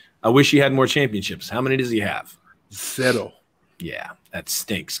that. I wish he had more championships. How many does he have? 0. Yeah, that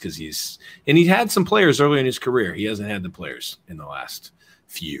stinks because he had some players early in his career. He hasn't had the players in the last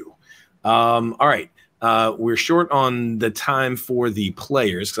few. All right. We're short on the time for the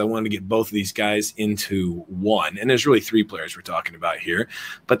players because I wanted to get both of these guys into one. And there's really 3 players we're talking about here.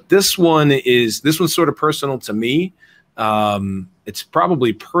 But this one's sort of personal to me. It's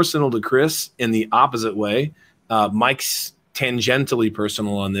probably personal to Chris in the opposite way. Mike's tangentially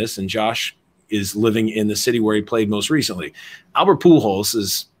personal on this, and Josh is living in the city where he played most recently. Albert Pujols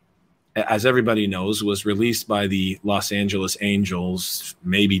is, as everybody knows, was released by the Los Angeles Angels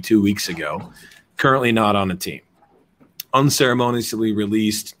maybe 2 weeks ago. Currently not on a team. Unceremoniously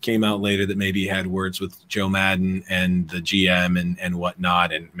released, came out later that maybe he had words with Joe Madden and the GM and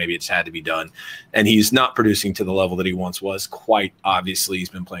whatnot, and maybe it's had to be done. And he's not producing to the level that he once was. Quite obviously, he's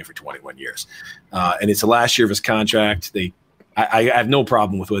been playing for 21 years. And it's the last year of his contract. They I have no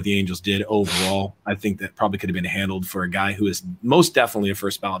problem with what the Angels did overall. I think that probably could have been handled for a guy who is most definitely a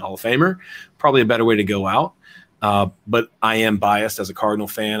first ballot Hall of Famer. Probably a better way to go out. But I am biased as a Cardinal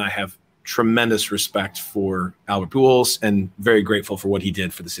fan. I have tremendous respect for Albert Pujols and very grateful for what he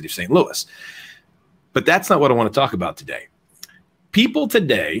did for the city of St. Louis. But that's not what I want to talk about today. People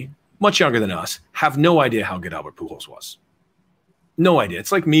today, much younger than us, have no idea how good Albert Pujols was. No idea.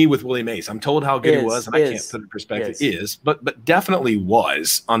 It's like me with Willie Mays. I'm told how good he was, and I can't put it in perspective. But definitely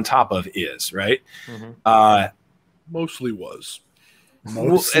was on top of is, right? Mostly was.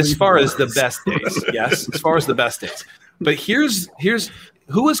 As far as the best days, yes, as far as the best days. But here's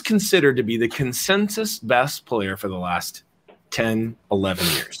who is considered to be the consensus best player for the last 10, 11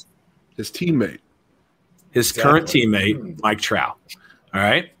 years. His teammate. His current teammate, Mike Trout. All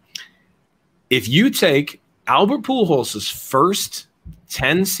right? If you take Albert Pujols' first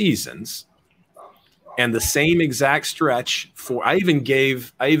 10 seasons and the same exact stretch for I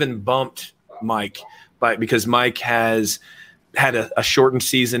even bumped Mike because Mike has had a shortened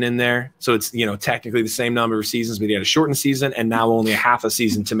season in there. So it's, technically the same number of seasons, but he had a shortened season and now only a half a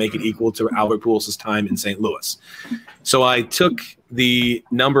season to make it equal to Albert Pujols' time in St. Louis. So I took the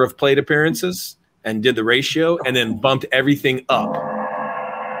number of plate appearances and did the ratio and then bumped everything up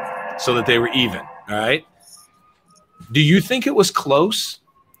so that they were even. All right. Do you think it was close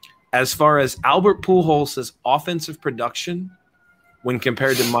as far as Albert Pujols' offensive production when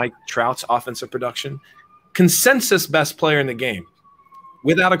compared to Mike Trout's offensive production? Consensus best player in the game.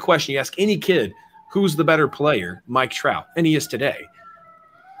 Without a question, you ask any kid who's the better player, Mike Trout, and he is today.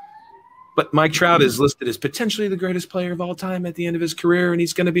 But Mike Trout is listed as potentially the greatest player of all time at the end of his career, and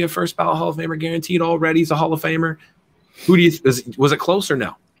he's going to be a first ballot Hall of Famer guaranteed already. He's a Hall of Famer. Was it close or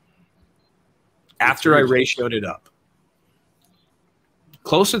no? After I ratioed it up.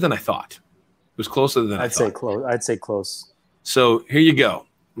 Closer than I thought. It was closer than I thought. I'd say close. So here you go.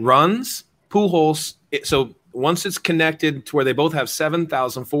 Runs, Pujols. So once it's connected to where they both have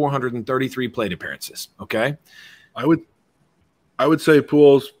 7,433 plate appearances, okay? I would say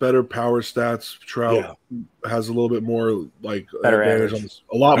Pujols better power stats. Trout has a little bit more better advantage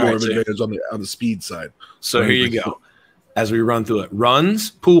more advantage on the speed side. So here you go. As we run through it,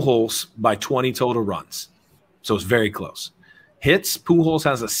 runs, Pujols by 20 total runs. So it's very close. Hits, Pujols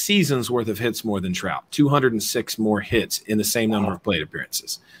has a season's worth of hits more than Trout, 206 more hits in the same number of plate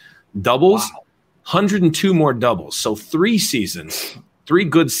appearances. Doubles, 102 more doubles. So 3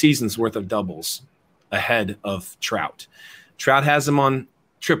 good seasons worth of doubles ahead of Trout. Trout has him on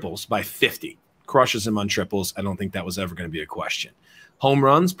triples by 50, crushes him on triples. I don't think that was ever going to be a question. Home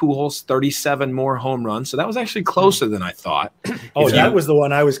runs, Pujols, 37 more home runs. So that was actually closer than I thought. That was the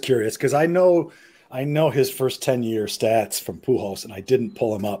one I was curious because I know his first 10-year stats from Pujols, and I didn't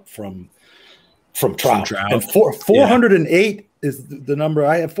pull him up from Trout. And 408 is the number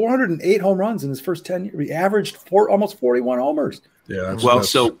I have. 408 home runs in his first 10 years. He averaged almost 41 homers. Yeah.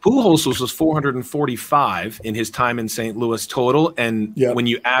 So Pujols was 445 in his time in St. Louis total, and when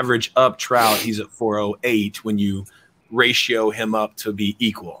you average up Trout, he's at 408 when you ratio him up to be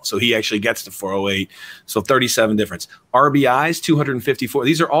equal. So he actually gets to 408. So 37 difference. RBIs, 254.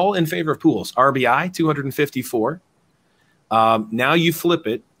 These are all in favor of Pujols. RBI, 254. Now you flip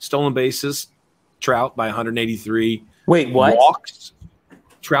it. Stolen bases, Trout by 183. Wait, what? Walks.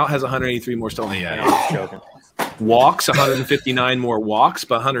 Trout has 183 more stolen. Yeah, I'm joking. Walks, 159 more walks,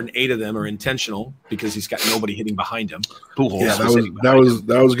 but 108 of them are intentional because he's got nobody hitting behind him. Pujols. Yeah, that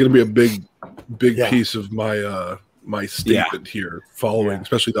was going to be a big piece of my statement here. Following,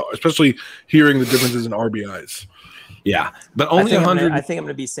 especially hearing the differences in RBIs. Yeah, but only 100. I think I'm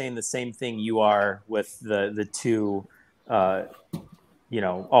going to be saying the same thing you are with the two,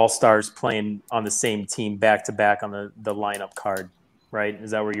 all-stars playing on the same team back to back on the lineup card. Right?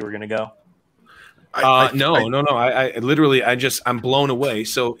 Is that where you were going to go? No. I'm blown away.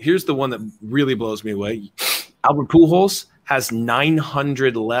 So here's the one that really blows me away. Albert Pujols has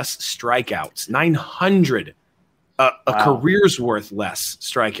 900 less strikeouts. 900. A career's worth less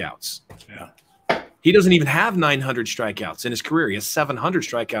strikeouts. Yeah. He doesn't even have 900 strikeouts in his career. He has 700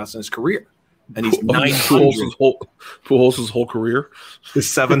 strikeouts in his career. And he's 900. Pujols' whole career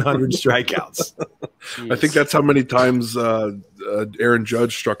is 700 strikeouts. I think that's how many times Aaron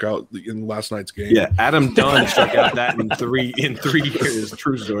Judge struck out in last night's game. Yeah, Adam Dunn struck out that in three years.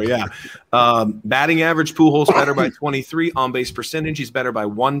 True story. Yeah. Batting average, Pujols better by 23. On base percentage, he's better by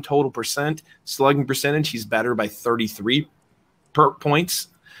 1 total percent. Slugging percentage, he's better by 33 points.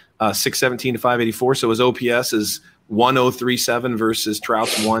 617 to 584. So his OPS is 1037 versus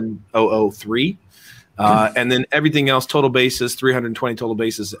Trout's 1003. And then everything else, total bases, 320 total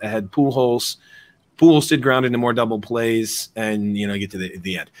bases ahead. Pujols Pujols did ground into more double plays, and get to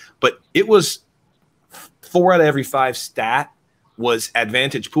the end. But it was 4 out of every 5 stat was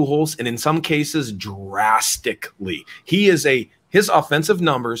advantage Pujols, and in some cases drastically. His offensive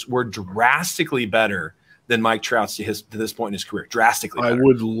numbers were drastically better than Mike Trout's to this point in his career. Drastically better. I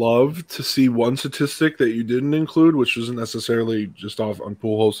would love to see one statistic that you didn't include, which isn't necessarily just off on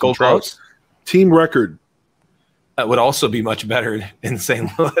Pujols and Trout. Team record. That would also be much better in St.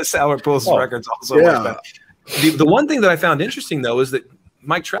 Louis. Albert Pujols' record's also much better. The one thing that I found interesting, though, is that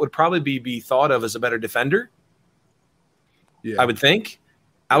Mike Trout would probably be thought of as a better defender. Yeah. I would think.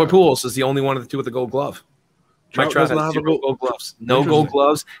 Albert Pujols is the only one of the two with a Gold Glove. Mike Trout has 0 gold gloves. No gold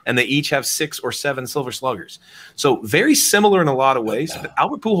gloves, and they each have 6 or 7 silver sluggers. So very similar in a lot of ways, but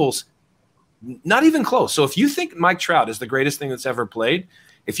Albert Pujols, not even close. So if you think Mike Trout is the greatest thing that's ever played,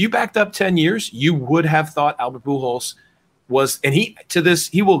 if you backed up 10 years, you would have thought Albert Pujols was, and he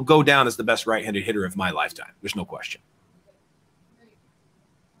will go down as the best right-handed hitter of my lifetime. There's no question.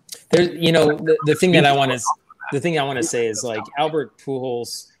 There's, the thing I want to say is, like, Albert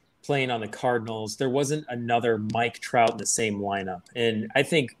Pujols playing on the Cardinals, there wasn't another Mike Trout in the same lineup. And I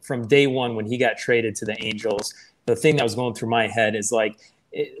think from day one, when he got traded to the Angels, the thing that was going through my head is, like,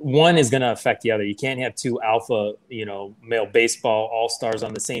 one is going to affect the other. You can't have 2 alpha, male baseball all-stars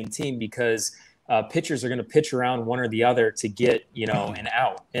on the same team, because pitchers are going to pitch around one or the other to get, an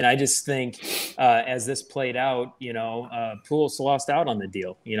out. And I just think as this played out, Pujols lost out on the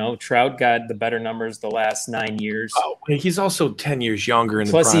deal. Trout got the better numbers the last 9 years. Oh, he's also 10 years younger.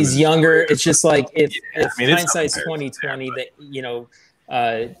 Plus, he's younger. It's just like if hindsight's 2020,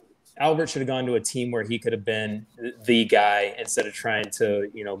 that Albert should have gone to a team where he could have been the guy instead of trying to,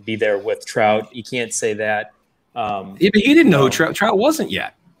 be there with Trout. You can't say that. He didn't know who Trout wasn't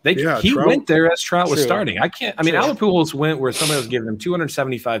yet. He went there as Trout was starting. Albert Pujols went where somebody was giving him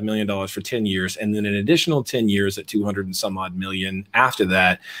 $275 million for 10 years, and then an additional 10 years at 200 and some odd million after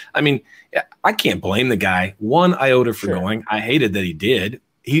that. I can't blame the guy 1 iota for going. I hated that he did.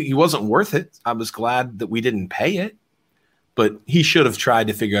 He wasn't worth it. I was glad that we didn't pay it, but he should have tried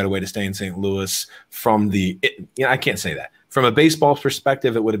to figure out a way to stay in St. Louis I can't say that. From a baseball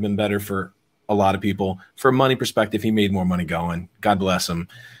perspective, it would have been better for a lot of people. For a money perspective, he made more money going. God bless him.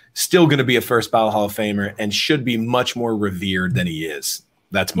 Still going to be a first ballot Hall of Famer and should be much more revered than he is.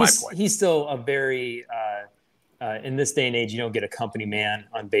 That's my point. He's still a very in this day and age, you don't get a company man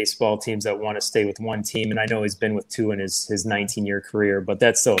on baseball teams that want to stay with one team. And I know he's been with 2 in his 19-year career, but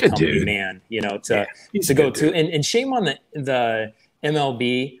that's still a company man, to go to. And shame on the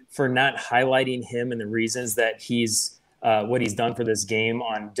MLB for not highlighting him and the reasons that he's what he's done for this game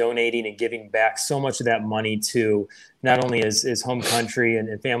on donating and giving back so much of that money to not only his home country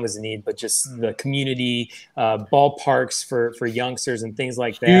and families in need, but just the community, ballparks for youngsters and things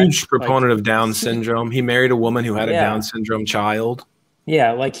like that. Huge proponent of Down syndrome. He married a woman who had a Down syndrome child.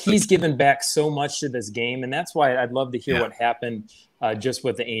 Yeah, like he's given back so much to this game. And that's why I'd love to hear what happened just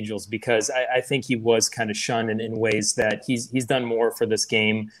with the Angels, because I think he was kind of shunned in ways that he's done more for this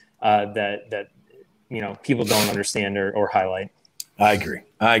game that people don't understand or highlight. I agree.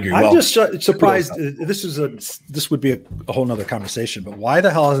 I'm just surprised. This would be a whole nother conversation, but why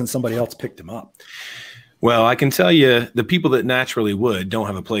the hell hasn't somebody else picked him up? Well, I can tell you the people that naturally would don't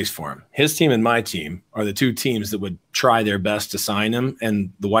have a place for him. His team and my team are the 2 teams that would try their best to sign him,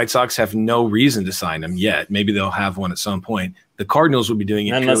 and the White Sox have no reason to sign him yet. Maybe they'll have one at some point. The Cardinals would be doing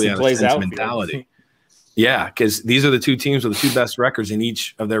it purely out of sentimentality. Yeah, because these are the 2 teams with the 2 best records in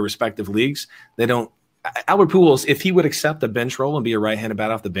each of their respective leagues. They don't. Albert Pujols, if he would accept a bench role and be a right-handed bat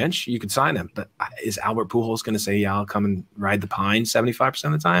off the bench, you could sign him. But is Albert Pujols going to say, "Yeah, I'll come and ride the pine 75%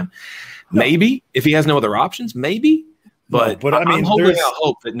 of the time"? No. Maybe if he has no other options, maybe. But I'm holding out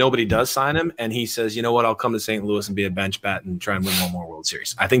hope that nobody does sign him, and he says, "You know what? I'll come to St. Louis and be a bench bat and try and win 1 more World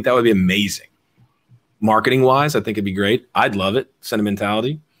Series." I think that would be amazing. Marketing-wise, I think it'd be great. I'd love it.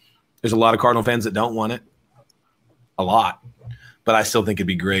 Sentimentality. There's a lot of Cardinal fans that don't want it. A lot. But I still think it'd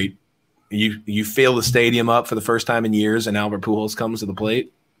be great. You fill the stadium up for the first time in years, and Albert Pujols comes to the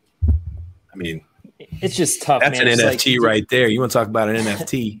plate. I mean, it's just tough. That's man. An NFT right there. You want to talk about an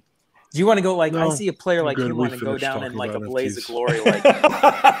NFT? Do you want to go I see a player like you want to go down in like a blaze of glory, like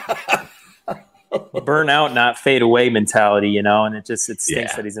burn out, not fade away mentality, and it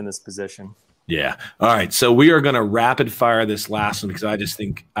stinks that he's in this position. Yeah. All right. So we are going to rapid fire this last one because I just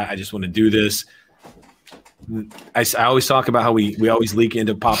think I just want to do this. I always talk about how we always leak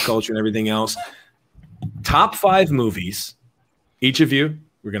into pop culture and everything else. Top 5 movies, each of you,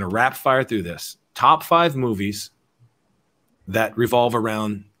 we're going to rapid fire through this. Top 5 movies that revolve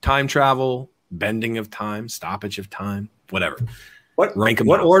around time travel, bending of time, stoppage of time, whatever. Rank them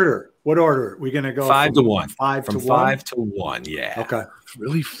What out. order? What order? We're gonna go 5 to 1. Five From to one. 5 to 1. Yeah. Okay.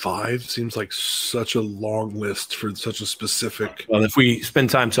 Really, 5 seems like such a long list for such a specific. Well, if we spend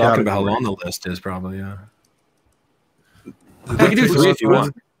time talking about how Category. long the list is, probably, yeah. I can do 3 if you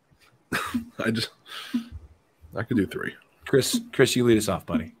want. I could do 3. Chris, you lead us off,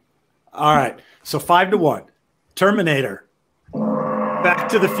 buddy. All right. So 5 to 1. Terminator. Back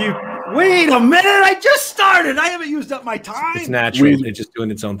to the Future. Wait a minute! I just started. I haven't used up my time. It's natural. It's just doing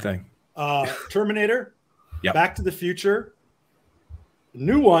its own thing. Terminator. Yep. Back to the Future.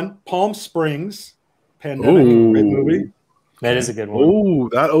 New one. Palm Springs. Pandemic. Ooh. Great movie. That is a good one. Oh,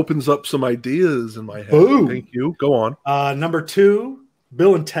 that opens up some ideas in my head. Boom. Thank you. Go on. Number 2.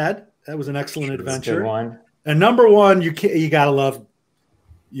 Bill and Ted. That was an excellent That's a adventure. good one. And number 1, you gotta love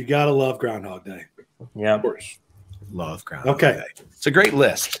Groundhog Day. Yeah. Of course. Love Ground. Okay. It's a great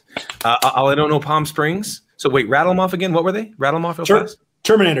list. I don't know Palm Springs. So wait, rattle them off again. What were they? Rattle them off real fast.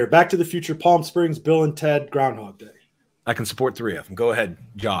 Terminator, Back to the Future, Palm Springs, Bill and Ted, Groundhog Day. I can support 3 of them. Go ahead,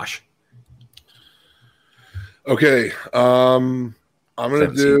 Josh. Okay. I'm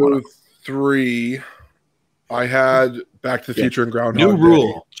going to 17, do 3. I had Back to the Future and Groundhog New Day.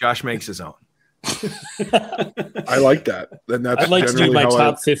 rule. Josh makes his own. I like that. And that's I'd like to do generally my how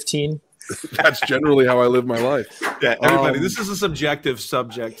top 15. that's generally how I live my life. Yeah, everybody. This is a subjective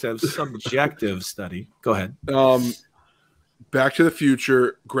study. Go ahead. Back to the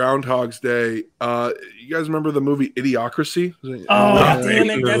Future, Groundhog's Day. You guys remember the movie Idiocracy? Oh, damn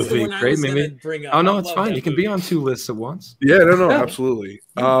it. That's the movie. one I Great was going to movie. bring up. Oh no, I it's love fine. that You can movie. be on 2 lists at once. Yeah, no, Yeah. absolutely.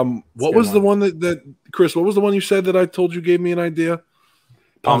 What was the one that Chris? What was the one you said that I told you gave me an idea?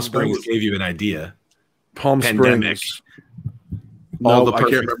 Palm Springs gave you an idea. Palm Pandemic. Springs. All No, the I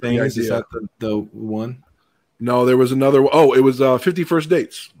can't perfect remember the things. Is idea. that the one? No, there was another. Oh, it was 50 First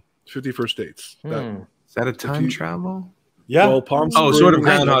Dates. 50 First Dates. That- Is that a time you- travel? Yeah. Well, Palm Oh, Springs. sort of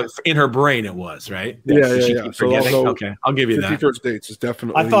Groundhog. In her brain, it was right. Yeah, She yeah. keeps So forgetting. also, Okay, I'll give you 50 that. First Dates is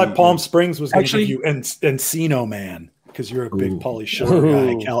definitely. I thought Palm Springs was going to Actually- give you Encino Man because you're a big Ooh. Pauly Shore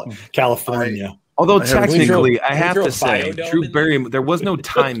guy, California. Although I haven't- technically, We I have threw to a say, Biodome Drew in Barrymore, there was no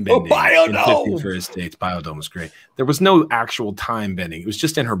time bending in Biodome! 50 First Dates. Biodome was great. There was no actual time bending. It was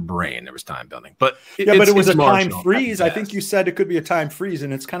just in her brain. There was time bending. But Yeah, but it was it's a time marginal. freeze. I think you said it could be a time freeze,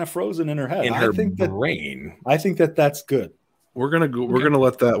 and it's kind of frozen in her head. in her I think brain. that's good. We're gonna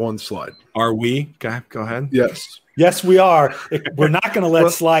let that one slide. Are we? Okay, go ahead. Yes. Yes, we are. We're not going to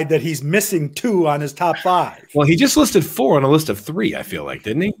let slide that he's missing 2 on his top 5. Well, he just listed 4 on a list of 3, I feel like,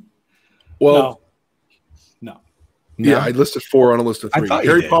 didn't he? Well, No. yeah, I listed 4 on a list of I 3. thought you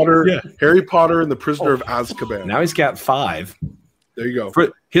Harry did. Potter, Yeah. Harry Potter and the Prisoner of Azkaban. Now he's got 5. There you go.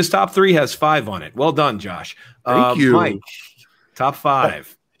 His top 3 has 5 on it. Well done, Josh. Thank you. Mike, top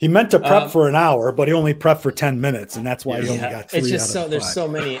 5. He meant to prep for an hour, but he only prepped for 10 minutes, and that's why he only got 3 It's just out of there's 5. so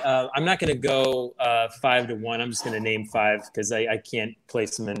many. I'm not going to go 5 to 1. I'm just going to name 5 because I can't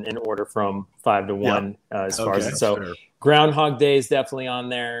place them in order from 5 to 1 as far as Okay, so. fair. Groundhog Day is definitely on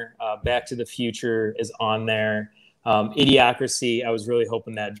there. Back to the Future is on there. Idiocracy. I was really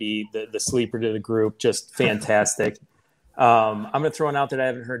hoping that'd be the sleeper to the group. Just fantastic. I'm going to throw one out that I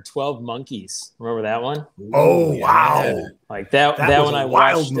haven't heard. 12 Monkeys. Remember that one? Oh, wow. Like that That was one a I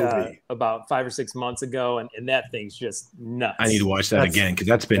wild watched movie. about 5 or 6 months ago, and that thing's just nuts. I need to watch that That's- again because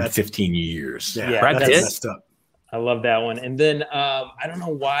that's been that's- 15 years. Yeah, Brad that's Pitt? messed up. I love that one. And then I don't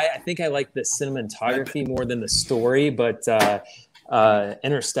know why. I think I like the cinematography more than the story, but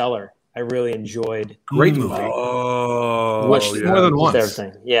Interstellar, I really enjoyed. Great movie. Oh, Watched yeah. more than With once.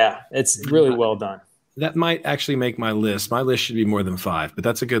 everything. Yeah, it's really well done. That might actually make my list. My list should be more than 5, but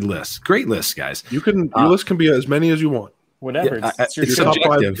that's a good list. Great list, guys. You can your list can be as many as you want. Whatever. Yeah, it's your it's Your top subject.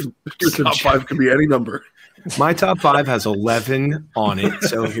 five, subjective. your top 5 can be any number. My top 5 has 11 on it,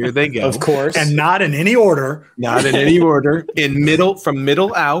 so here they go. Of course. And not in any order. Not in any order. From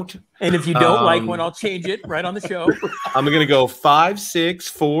middle out. And if you don't like Um, one, I'll change it right on the show. I'm gonna go 5, 6,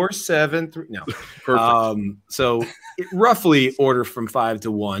 4, 7, 3. No. Perfect. So roughly order from 5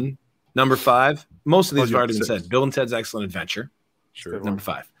 to 1. Number 5. Most of these have already been 6. said. Bill and Ted's Excellent Adventure. Sure. Number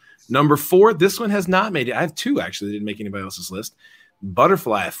 5. Number 4. This one has not made it. I have 2 actually that didn't make anybody else's list.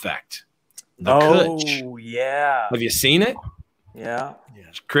 Butterfly Effect. The Kutch. yeah. Have you seen it? Yeah.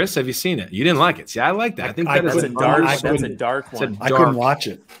 Chris, have you seen it? You didn't like it. See, I like that. I think I that is That's a an dark, I that's a couldn't- dark it's a one. I dark- couldn't watch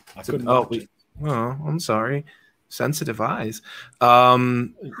it. I couldn't Oh, watch it. well, I'm sorry. Sensitive eyes. No,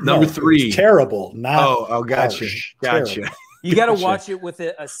 Number it 3. was terrible. Not Oh, gotcha. harsh. Gotcha. Terrible. You got to Gotcha. watch it with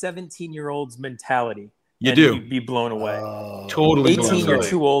a 17-year-old's mentality. You do. You'd be blown away. Totally 18, you're away.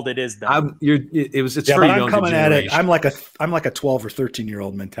 too old. It is done. It's Yeah, for but a I'm younger coming at it. generation. I'm like a 12 or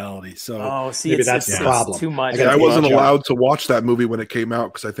 13-year-old mentality. So see, maybe it's, that's it's, the it's problem. too much. I wasn't catch up. allowed to watch that movie when it came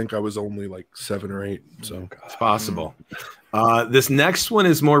out because I think I was only like 7 or 8. So It's possible. This next one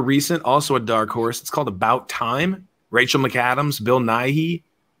is more recent, also a dark horse. It's called About Time. Rachel McAdams, Bill Nighy.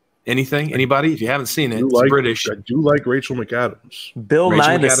 Anything? Anybody? If you haven't seen it, it's British. I do like Rachel McAdams. Bill Rachel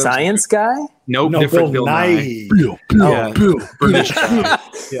Nye, the McAdams. science guy? Nope, No, different Bill Bill Nighy. Bill. British.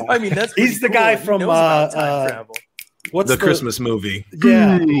 Yeah. I mean, that's He's pretty the guy cool. He from, knows about time travel. What's The Christmas movie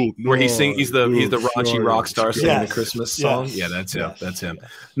Yeah. where he's the raunchy rock star singing Yes. the Christmas song. Yes. Yeah, that's him. Yes. That's him.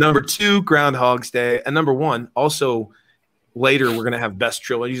 Number 2, Groundhog's Day, and number 1, also later we're gonna have best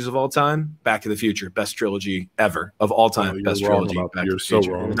trilogies of all time. Back to the Future, best trilogy ever of all time. You're best wrong trilogy. about that. Back You're to the so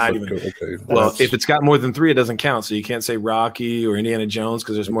Future. wrong. Not But even. okay. Well, if it's got more than 3, it doesn't count. So you can't say Rocky or Indiana Jones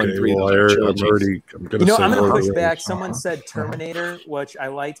because there's more than 3. Well, Those are I'm trilogies. gonna say I'm going to Lord push of the back. Rings. Someone said Terminator, which I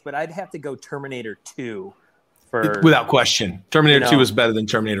liked, but I'd have to go Terminator 2 for Without question. Terminator 2 know. is better than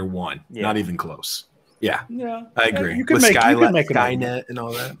Terminator 1. Yeah. Not even close. Yeah, Yeah, I agree. You can With make Skynet it. and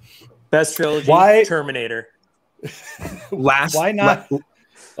all that. best trilogy. Why- Terminator. Why not?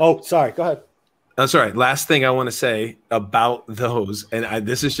 Oh, sorry. Go ahead. That's all right. Last thing I want to say about those, and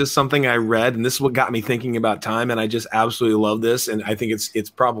this is just something I read, and this is what got me thinking about time, and I just absolutely love this, and I think it's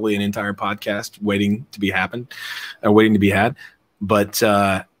probably an entire podcast waiting to be had. But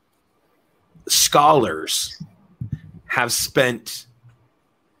scholars have spent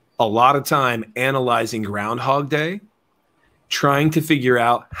a lot of time analyzing Groundhog Day, trying to figure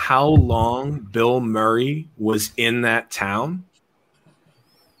out how long Bill Murray was in that town.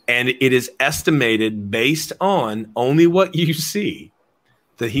 And it is estimated based on only what you see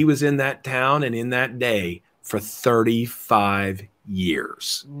that he was in that town and in that day for 35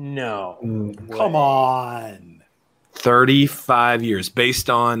 years. No. Come on. 35 years based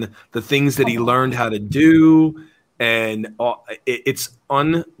on the things that he learned how to do. And it's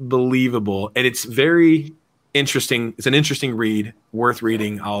unbelievable. And it's very interesting. It's an interesting read, worth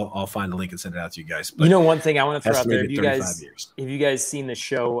reading. I'll find a link and send it out to you guys. But One thing I want to throw out there. estimated Have you guys seen the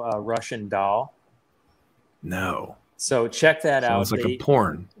show Russian Doll? No. So check that out. Sounds like a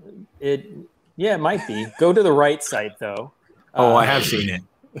porn. It might be. Go to the right site though. I have seen it.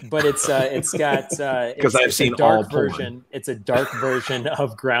 But it's got Because I've seen a dark all porn. version. It's a dark version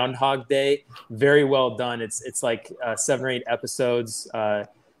of Groundhog Day. Very well done. It's like 7 or 8 episodes. The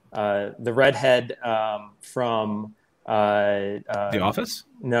redhead from The Office?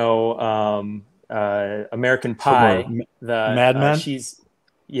 No, American Pie. The Mad Men? She's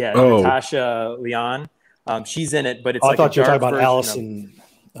Oh. Natasha Lyonne. She's in it, but it's I like thought you were a talking dark about version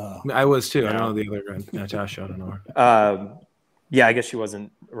Allison. I was too. I No. don't know the other guy. Natasha, I don't know her. of, yeah, I guess she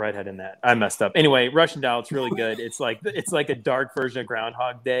wasn't a redhead in that. I messed up. Anyway, Russian Doll. It's really good. It's like a dark version of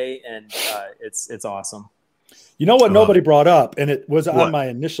Groundhog Day, and it's awesome. You know what nobody brought up, and it was on What? my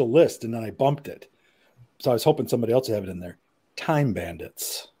initial list, and then I bumped it. So I was hoping somebody else would have it in there. Time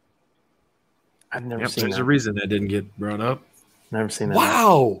Bandits. I've never Yep, seen there's that. a reason that didn't get brought up. Never seen that.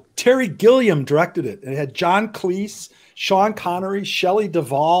 Wow. Terry Gilliam directed it. And it had John Cleese, Sean Connery, Shelley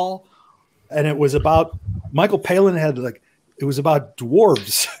Duvall, and it was about Michael Palin it was about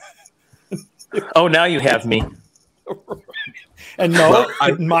dwarves. Oh, now you have me. And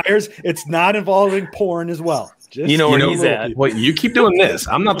Myers, it's not involving porn as well. Just You know where You know, he's at. Well, you keep doing this.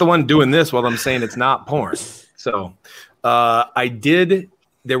 I'm not the one doing this while I'm saying it's not porn. So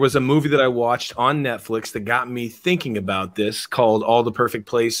there was a movie that I watched on Netflix that got me thinking about this called All the Perfect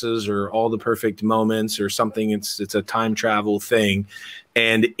Places or All the Perfect Moments or something. It's a time travel thing.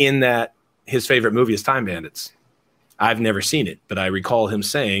 And in that, his favorite movie is Time Bandits. I've never seen it, but I recall him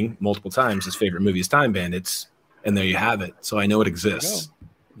saying multiple times his favorite movie is Time Bandits. And there you have it. So I know it exists.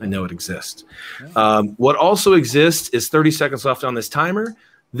 I know it exists. What also exists is 30 seconds left on this timer.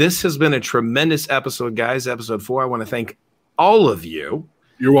 This has been a tremendous episode, guys. Episode 4. I want to thank all of you.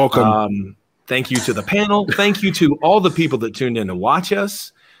 You're welcome. Thank you to the panel. Thank you to all the people that tuned in to watch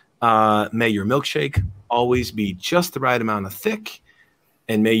us. May your milkshake always be just the right amount of thick.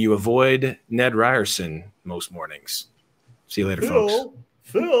 And may you avoid Ned Ryerson most mornings. See you later, folks.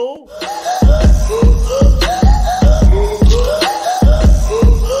 Phil.